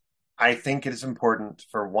 And I think it is important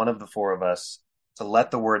for one of the four of us to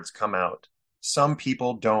let the words come out. Some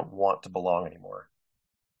people don't want to belong anymore.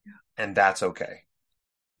 Yeah. And that's okay.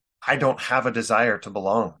 I don't have a desire to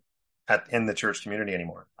belong in the church community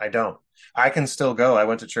anymore. I don't. I can still go. I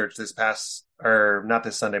went to church not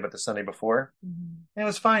this Sunday, but the Sunday before. Mm-hmm. It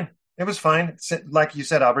was fine. It was fine. Like you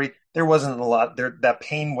said, Aubrey, there wasn't a lot there. That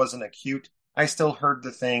pain wasn't acute. I still heard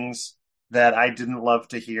the things that I didn't love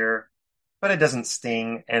to hear, but it doesn't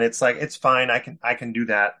sting. And it's like, it's fine. I can do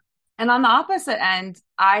that. And on the opposite end,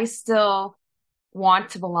 I still want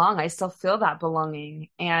to belong. I still feel that belonging.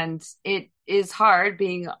 And it is hard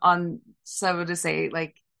being on, so to say,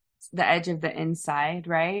 like the edge of the inside,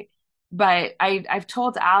 right? But I've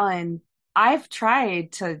told Alan, I've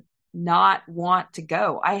tried to not want to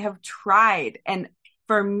go. I have tried. And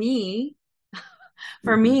for me,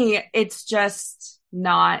 it's just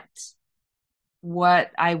not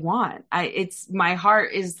what I want. My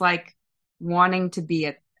heart is like wanting to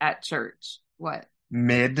be at church. What?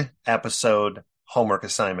 Mid-episode homework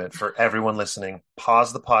assignment for everyone listening.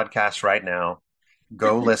 Pause the podcast right now.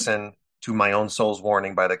 Go listen to My Own Soul's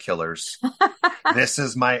Warning by The Killers. This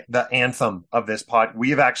is the anthem of this pod. We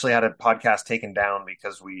have actually had a podcast taken down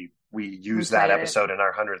because we used that episode in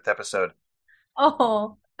our 100th episode.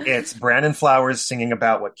 Oh. It's Brandon Flowers singing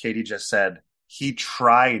about what Katie just said. He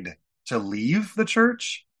tried to leave the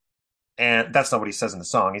church, and that's not what he says in the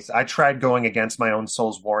song. I tried going against my own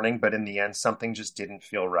soul's warning, but in the end, something just didn't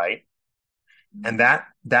feel right. And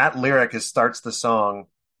that lyric starts the song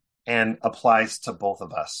and applies to both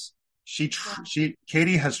of us.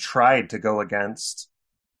 Katie has tried to go against,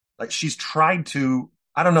 like she's tried to,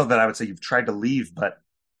 I don't know that I would say you've tried to leave, but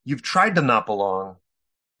you've tried to not belong,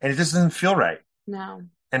 and it just doesn't feel right. No.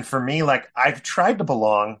 And for me, like I've tried to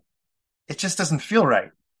belong, it just doesn't feel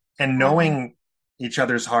right. And knowing each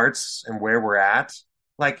other's hearts and where we're at,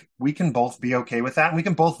 like we can both be okay with that. And we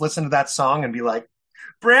can both listen to that song and be like,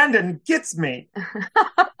 Brandon gets me.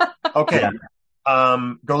 Okay.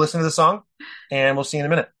 Go listen to the song and we'll see you in a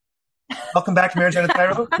minute. Welcome back to Marriage Out of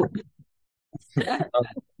Cairo.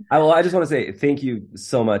 I just want to say thank you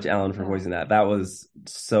so much, Alan, for voicing that. That was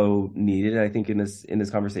so needed, I think, in this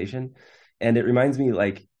conversation. And it reminds me,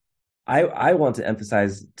 like, I want to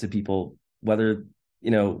emphasize to people, whether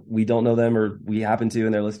we don't know them or we happen to,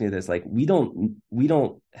 and they're listening to this, like we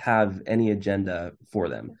don't have any agenda for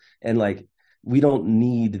them, and like we don't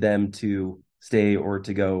need them to stay or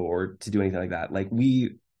to go or to do anything like that. Like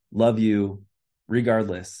we love you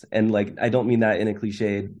regardless, and like I don't mean that in a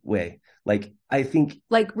cliched way. Like I think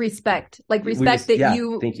like respect that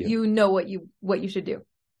you know what you should do.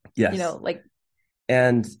 Yes.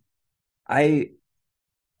 And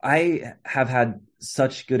I have had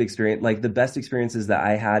such good experience. Like the best experiences that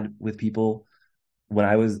I had with people when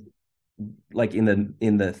I was like in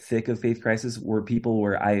the thick of faith crisis were people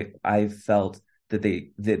where I felt that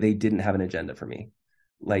they didn't have an agenda for me.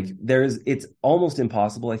 Like it's almost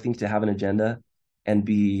impossible, I think, to have an agenda and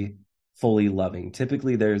be fully loving.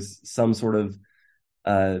 Typically there's some sort of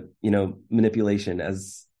manipulation,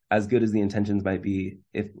 as good as the intentions might be,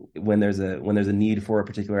 when there's a need for a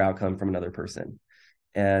particular outcome from another person.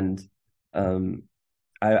 And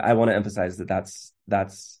I want to emphasize that's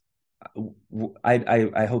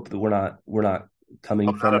I hope that we're not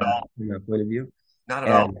coming from that point of view. Not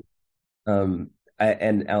at all.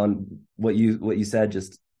 And Alan, what you said,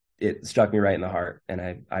 just it struck me right in the heart,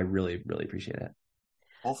 and I really, really appreciate it.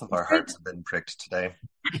 Both of our hearts have been pricked today.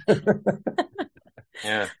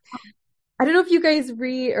 Yeah. I don't know if you guys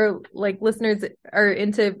read or like listeners are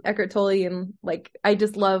into Eckhart Tolle, and like I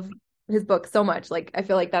just love his book so much. Like I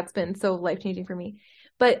feel like that's been so life-changing for me.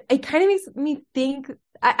 But it kind of makes me think,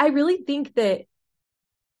 I really think that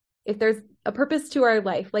if there's a purpose to our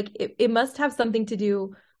life, like it must have something to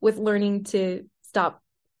do with learning to stop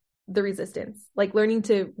the resistance, like learning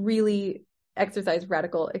to really exercise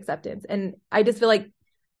radical acceptance. And I just feel like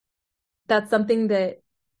that's something that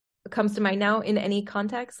comes to mind now in any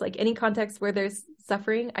context, like any context where there's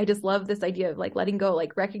suffering. I just love this idea of like letting go,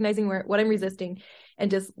 like recognizing what I'm resisting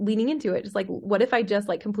and just leaning into it. Just like, what if I just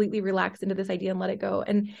like completely relax into this idea and let it go?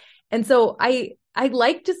 And so I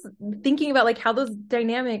like just thinking about like how those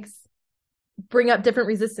dynamics bring up different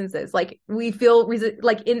resistances. Like we feel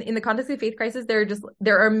like in the context of faith crisis,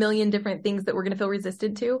 there are a million different things that we're going to feel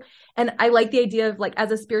resistant to. And I like the idea of like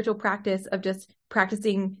as a spiritual practice of just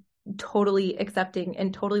practicing totally accepting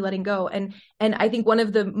and totally letting go. And I think one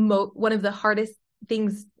of the hardest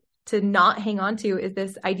things to not hang on to is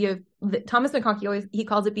this idea of Thomas McConkie he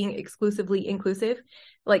calls it being exclusively inclusive.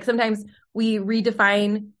 Like sometimes we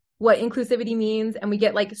redefine what inclusivity means and we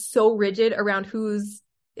get like so rigid around who's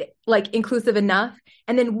like inclusive enough.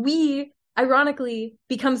 And then we ironically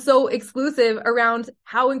become so exclusive around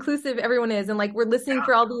how inclusive everyone is. And like, we're listening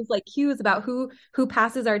for all these like cues about who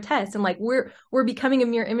passes our test. And like, we're becoming a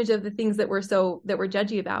mirror image of the things that we're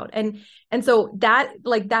judgy about. And so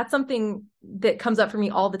that's something that comes up for me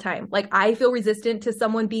all the time. Like I feel resistant to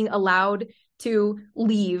someone being allowed to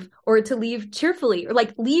leave or to leave cheerfully or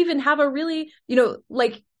like leave and have a really,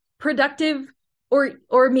 like productive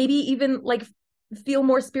or maybe even like feel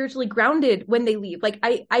more spiritually grounded when they leave. Like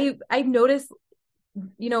I've noticed,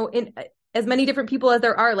 in as many different people as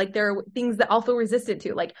there are, like there are things that I'll feel resistant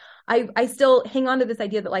to. Like I still hang on to this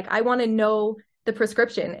idea that like I want to know the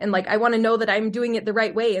prescription and like I want to know that I'm doing it the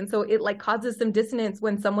right way. And so it like causes some dissonance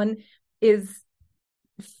when someone is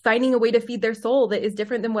finding a way to feed their soul that is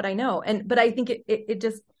different than what I know. But I think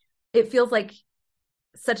it feels like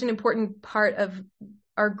such an important part of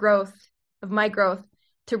our growth, of my growth,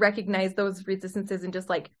 to recognize those resistances and just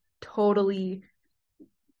like totally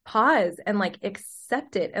pause and like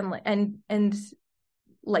accept it and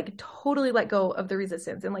like totally let go of the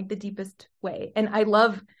resistance in like the deepest way. And I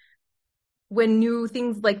love when new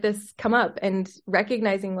things like this come up and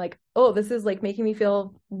recognizing like, oh, this is like making me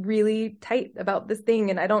feel really tight about this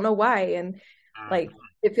thing and I don't know why. And like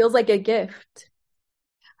it feels like a gift.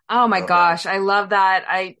 Oh my gosh, I love that.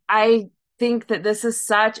 I think that this is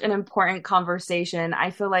such an important conversation. I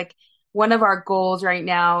feel like one of our goals right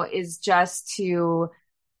now is just to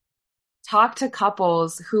talk to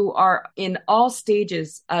couples who are in all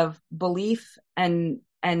stages of belief and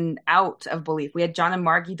out of belief. We had John and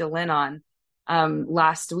Margie DeLynn on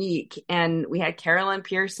last week, and we had Carolyn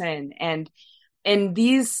Pearson, and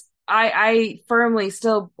these I firmly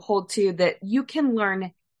still hold to that you can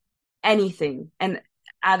learn anything and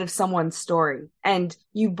out of someone's story. And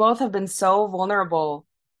you both have been so vulnerable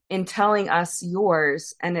in telling us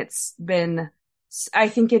yours. And I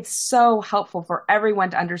think it's so helpful for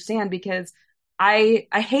everyone to understand, because I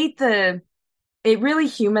hate it really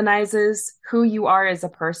humanizes who you are as a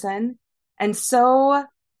person. And so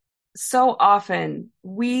often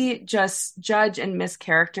we just judge and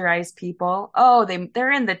mischaracterize people. Oh,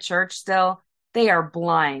 they're in the church still. They are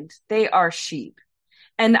blind. They are sheep.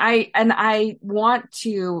 And I want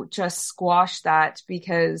to just squash that,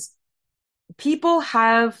 because people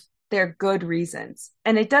have their good reasons.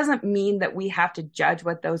 And it doesn't mean that we have to judge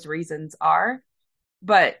what those reasons are.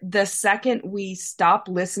 But the second we stop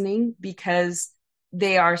listening because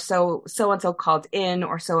they are so-and-so called in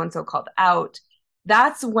or so-and-so called out,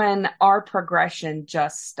 that's when our progression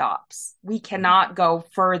just stops. We cannot go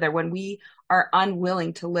further when we are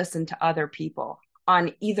unwilling to listen to other people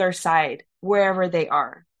on either side, wherever they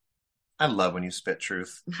are. I love when you spit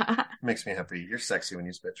truth. It makes me happy. You're sexy when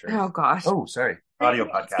you spit truth. Oh, gosh. Oh, sorry. Audio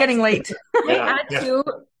podcast. It's getting late. I add to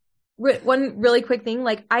one really quick thing.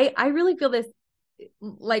 Like, I really feel this,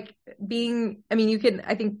 like,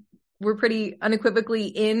 I think we're pretty unequivocally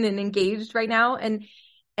in and engaged right now. And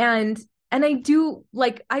I do,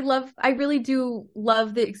 like, I really do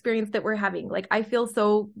love the experience that we're having. Like, I feel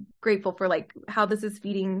so grateful for, like, how this is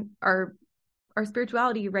feeding our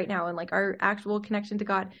spirituality right now and, like, our actual connection to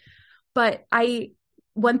God. But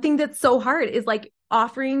one thing that's so hard is, like,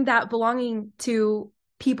 offering that belonging to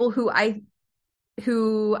people who I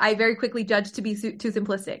very quickly judge to be too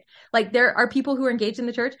simplistic. Like, there are people who are engaged in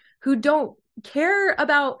the church who don't care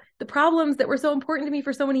about the problems that were so important to me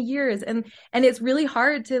for so many years. And it's really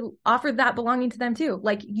hard to offer that belonging to them too.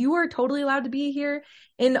 Like, you are totally allowed to be here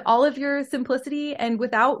in all of your simplicity and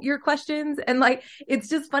without your questions. And, like, it's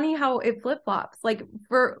just funny how it flip-flops. Like,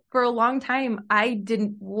 for a long time, I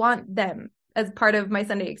didn't want them as part of my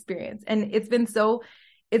Sunday experience. And it's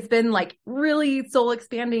been like really soul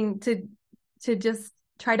expanding to just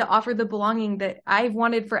try to offer the belonging that I've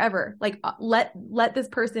wanted forever. Like, let this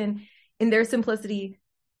person in their simplicity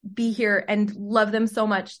be here and love them so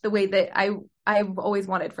much the way that I've always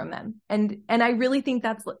wanted from them. And I really think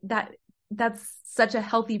that's such a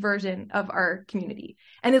healthy version of our community,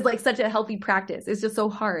 and is, like, such a healthy practice. It's just so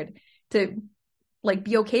hard to like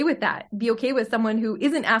be okay with that, be okay with someone who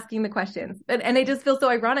isn't asking the questions. And it just feels so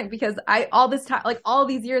ironic because all this time, like all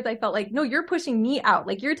these years, I felt like, no, you're pushing me out.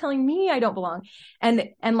 Like you're telling me I don't belong.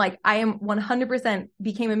 And like, I am 100%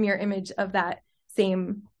 became a mirror image of that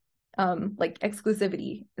same, like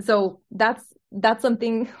exclusivity. So that's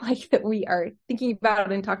something like that we are thinking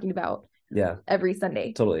about and talking about. Yeah. Every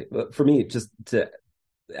Sunday. Totally. For me, just to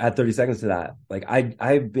add 30 seconds to that, like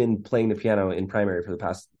I've been playing the piano in primary for the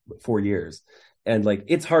past 4 years. And like,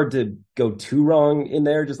 it's hard to go too wrong in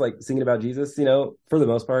there, just like singing about Jesus, you know, for the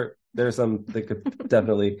most part. There are some that could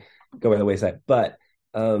definitely go by the wayside, but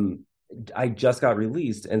I just got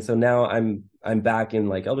released. And so now I'm back in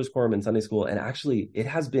like elders quorum and Sunday school. And actually it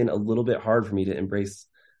has been a little bit hard for me to embrace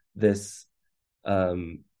this,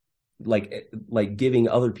 like giving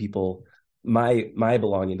other people my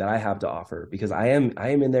belonging that I have to offer, because I am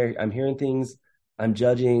in there, I'm hearing things, I'm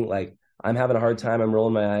judging, like I'm having a hard time, I'm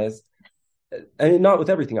rolling my eyes. I mean, not with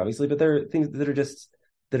everything, obviously, but there are things that are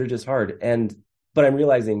just hard. But I'm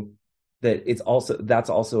realizing that that's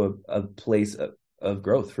also a place of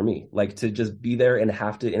growth for me, like to just be there and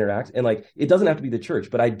have to interact. And like, it doesn't have to be the church,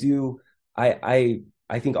 but I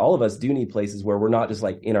think all of us do need places where we're not just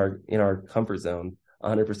like in our comfort zone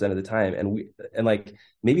 100% of the time. And like,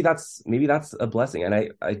 maybe that's a blessing. And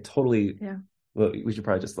I totally, well, we should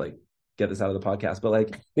probably just like get this out of the podcast, but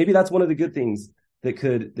like, maybe that's one of the good things that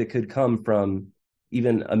could come from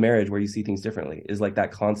even a marriage where you see things differently, is like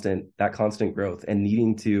that constant growth and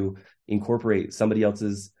needing to incorporate somebody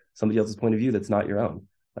else's point of view that's not your own.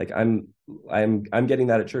 Like I'm getting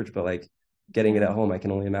that at church, but like getting it at home, I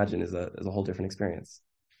can only imagine is a whole different experience.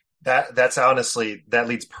 That's honestly, that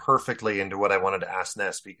leads perfectly into what I wanted to ask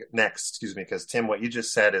next, because Tim, what you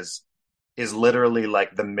just said is literally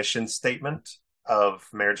like the mission statement of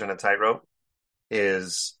Marriage on a Tightrope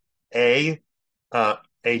is a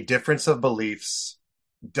difference of beliefs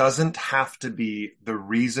doesn't have to be the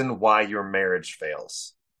reason why your marriage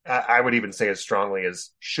fails. I would even say as strongly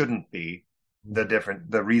as shouldn't be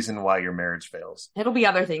the reason why your marriage fails. It'll be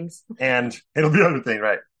other things. And it'll be other things,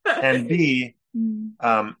 right? And B,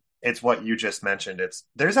 it's what you just mentioned.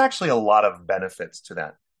 There's actually a lot of benefits to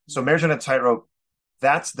that. So Marriage on a Tightrope,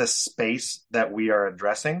 that's the space that we are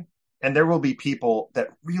addressing. And there will be people that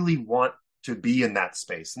really want to be in that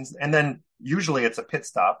space. And then usually it's a pit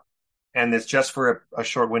stop and it's just for a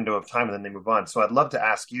short window of time and then they move on. So I'd love to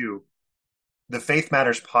ask you, the Faith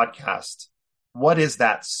Matters podcast, what is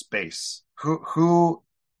that space? Who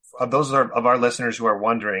of those of our listeners who are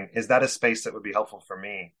wondering, is that a space that would be helpful for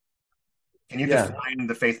me? Can you define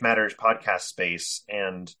the Faith Matters podcast space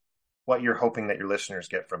and what you're hoping that your listeners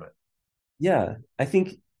get from it? Yeah, I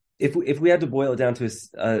think if we had to boil it down to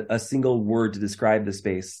a single word to describe the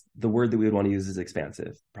space, the word that we would want to use is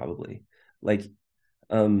expansive, probably. Like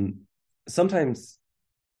sometimes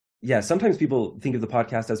people think of the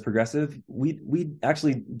podcast as progressive. We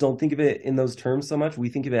actually don't think of it in those terms so much. We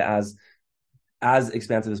think of it as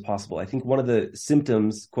expansive as possible. I think one of the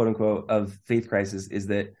symptoms, quote unquote, of faith crisis is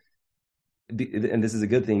that, and this is a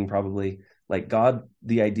good thing probably, like God,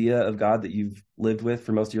 the idea of God that you've lived with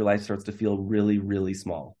for most of your life starts to feel really, really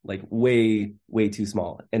small, like way, way too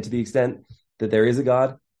small. And to the extent that there is a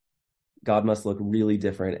God must look really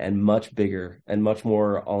different and much bigger and much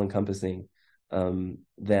more all-encompassing than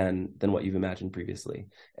what you've imagined previously.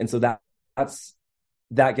 And so that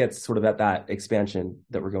gets sort of at that expansion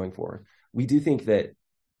that we're going for. We do think that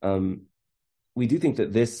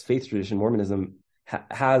this faith tradition, Mormonism,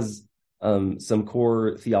 has some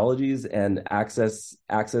core theologies and access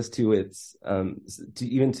to its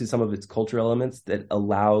to some of its cultural elements that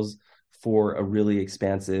allows for a really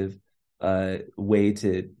expansive way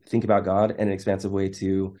to think about God and an expansive way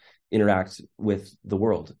to interact with the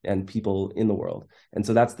world and people in the world. And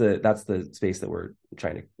so that's the space that we're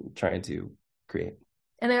trying to create.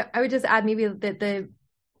 And I would just add maybe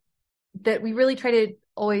that we really try to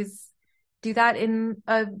always do that in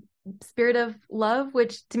a spirit of love,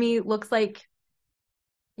 which to me looks like,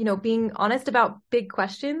 being honest about big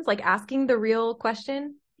questions, like asking the real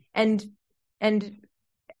question. And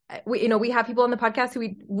we have people on the podcast who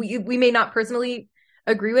we may not personally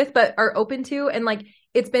agree with, but are open to. And like,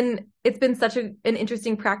 it's been such an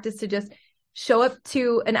interesting practice to just show up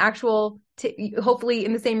to an actual, hopefully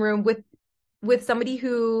in the same room with somebody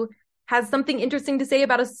who has something interesting to say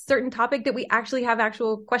about a certain topic that we actually have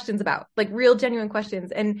actual questions about, like real genuine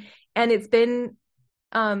questions. And it's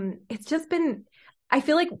just been, I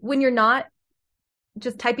feel like when you're not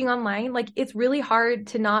just typing online, like it's really hard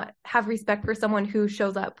to not have respect for someone who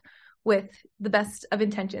shows up with the best of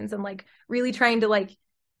intentions and like really trying to like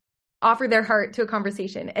offer their heart to a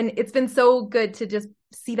conversation. And it's been so good to just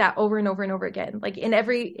see that over and over and over again. Like in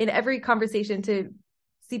every conversation, to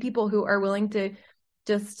see people who are willing to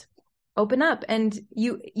just open up, and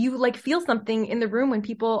you like feel something in the room when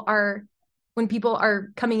people are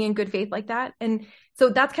coming in good faith like that. And so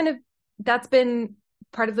that's been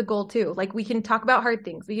part of the goal too. Like we can talk about hard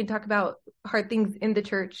things. We can talk about hard things in the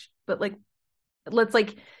church, but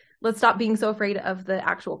let's stop being so afraid of the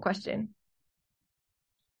actual question.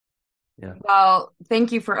 Yeah. Well,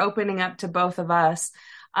 thank you for opening up to both of us.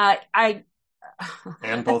 And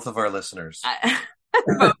both of our listeners.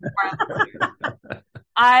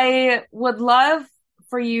 I would love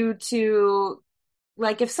for you to,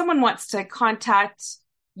 like, if someone wants to contact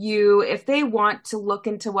you, if they want to look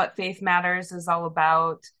into what Faith Matters is all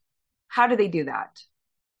about, how do they do that?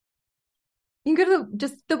 You can go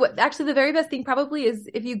to actually the very best thing probably is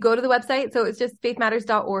if you go to the website. So it's just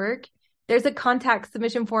faithmatters.org. There's a contact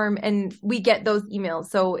submission form, and we get those emails.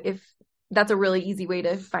 So if that's a really easy way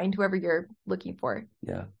to find whoever you're looking for.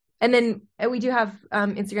 Yeah. And then we do have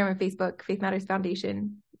Instagram and Facebook, Faith Matters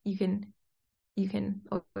Foundation. You can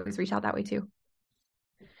always reach out that way too.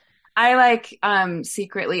 I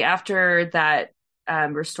secretly after that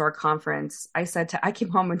Restore conference, I came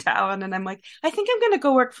home to Alan and I'm like, I think I'm going to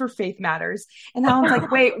go work for Faith Matters. And Alan's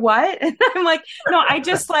like, wait, what? And I'm like, no, I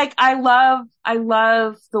just I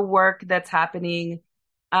love the work that's happening.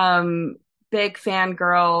 Big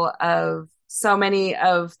fangirl of so many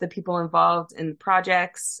of the people involved in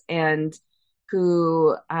projects and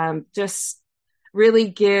who just really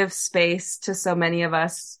give space to so many of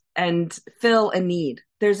us and fill a need.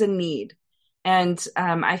 There's a need. And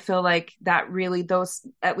I feel like that really, those,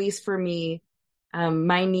 at least for me,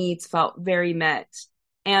 my needs felt very met.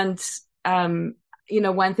 And,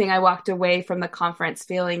 one thing I walked away from the conference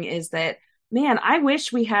feeling is that, man, I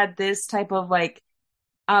wish we had this type of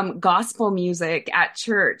gospel music at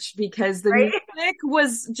church, because the music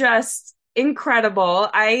was just incredible.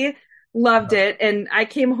 I loved it. And I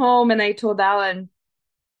came home and I told Alan,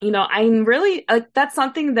 I'm really, that's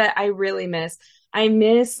something that I really miss. I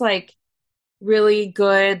miss really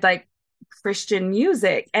good Christian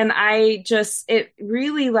music, and it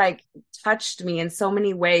really touched me in so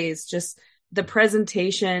many ways, just the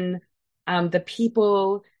presentation, the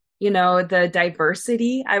people, the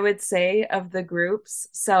diversity, I would say, of the groups.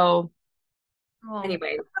 So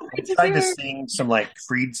anyway, I tried to sing some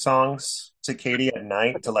Creed songs to Katie at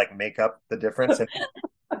night to make up the difference, and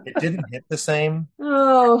it didn't hit the same.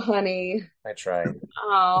 Oh honey, I tried.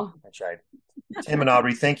 Tim and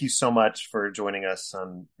Aubrey, thank you so much for joining us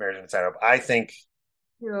on Marriage Inside Hope. I think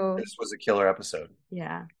this was a killer episode.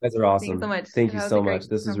 Yeah. You guys are awesome. Thanks so much. Thank you so much.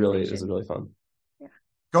 This is really fun. Yeah.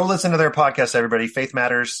 Go listen to their podcast, everybody. Faith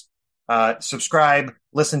Matters. Subscribe,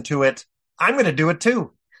 listen to it. I'm going to do it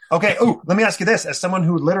too. Okay. Oh, let me ask you this. As someone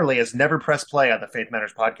who literally has never pressed play on the Faith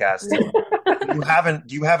Matters podcast,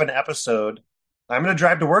 do you have an episode? I'm going to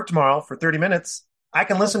drive to work tomorrow for 30 minutes. I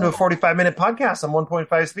can listen to a 45-minute podcast on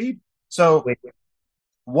 1.5 speed. So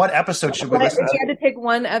what episode should we listen to? You had to pick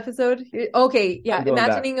one episode. Okay, yeah.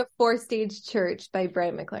 Imagining a 4-Stage Church by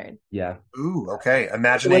Brian McLaren. Yeah. Ooh, okay.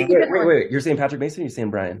 Imagining. Wait. You're saying Patrick Mason or you're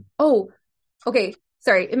saying Brian? Oh, okay.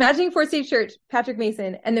 Sorry. Imagining 4-Stage Church, Patrick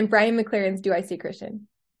Mason, and then Brian McLaren's Do I Stay Christian?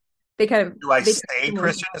 They kind of. Do I Stay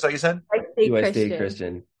Christian? Is that what you said? Do I Stay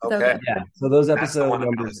Christian? Okay. Yeah. So those episode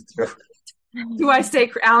numbers. Do I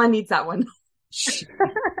Stay? Alan needs that one.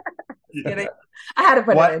 Kidding. I had to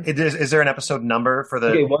put it in. Is there an episode number for the?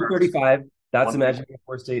 Okay, 135. That's Imagining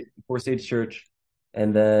a 4-Stage Church,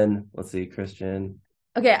 and then let's see, Christian.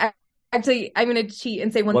 Okay, I'm going to cheat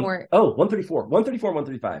and say one more. Oh, 134,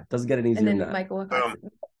 135. Doesn't get any easier than that. Michael Wilcox.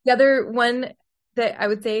 The other one that I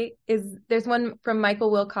would say is there's one from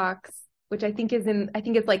Michael Wilcox, which I think it's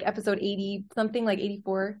episode 80 something,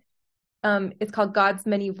 84. It's called God's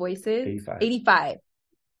Many Voices. 85.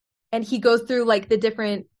 And he goes through the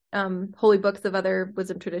different holy books of other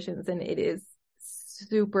wisdom traditions, and it is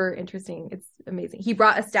super interesting. It's amazing. He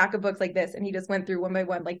brought a stack of books like this, and he just went through one by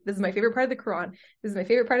one. This is my favorite part of the Quran. This is my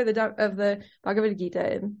favorite part of the Bhagavad Gita,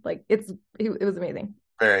 and it was amazing.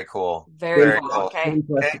 Very cool. Very cool. Okay.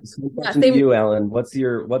 Same question to you, Alan. What's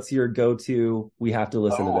your go-to? We have to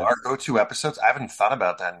listen to this. Our go-to episodes. I haven't thought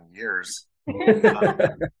about that in years.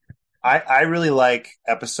 I really like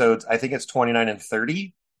episodes. I think it's 29 and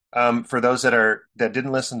 30. For those that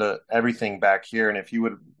didn't listen to everything back here, and if you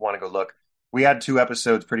would want to go look, we had 2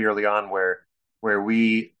 episodes pretty early on where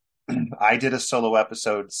I did a solo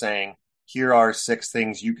episode saying, here are 6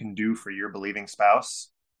 things you can do for your believing spouse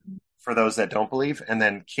for those that don't believe. And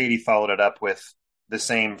then Katie followed it up with the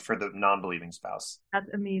same for the non-believing spouse. That's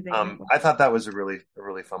amazing. I thought that was a really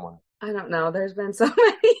fun one. I don't know. There's been so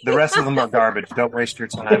many. The rest of them are garbage. Don't waste your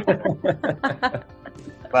time.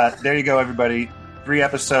 But there you go, everybody. 3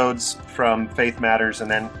 episodes from Faith Matters, and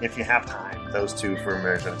then if you have time, those 2 for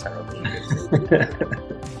Marriage on a Tightrope.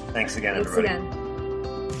 Thanks again, everybody. Thanks again.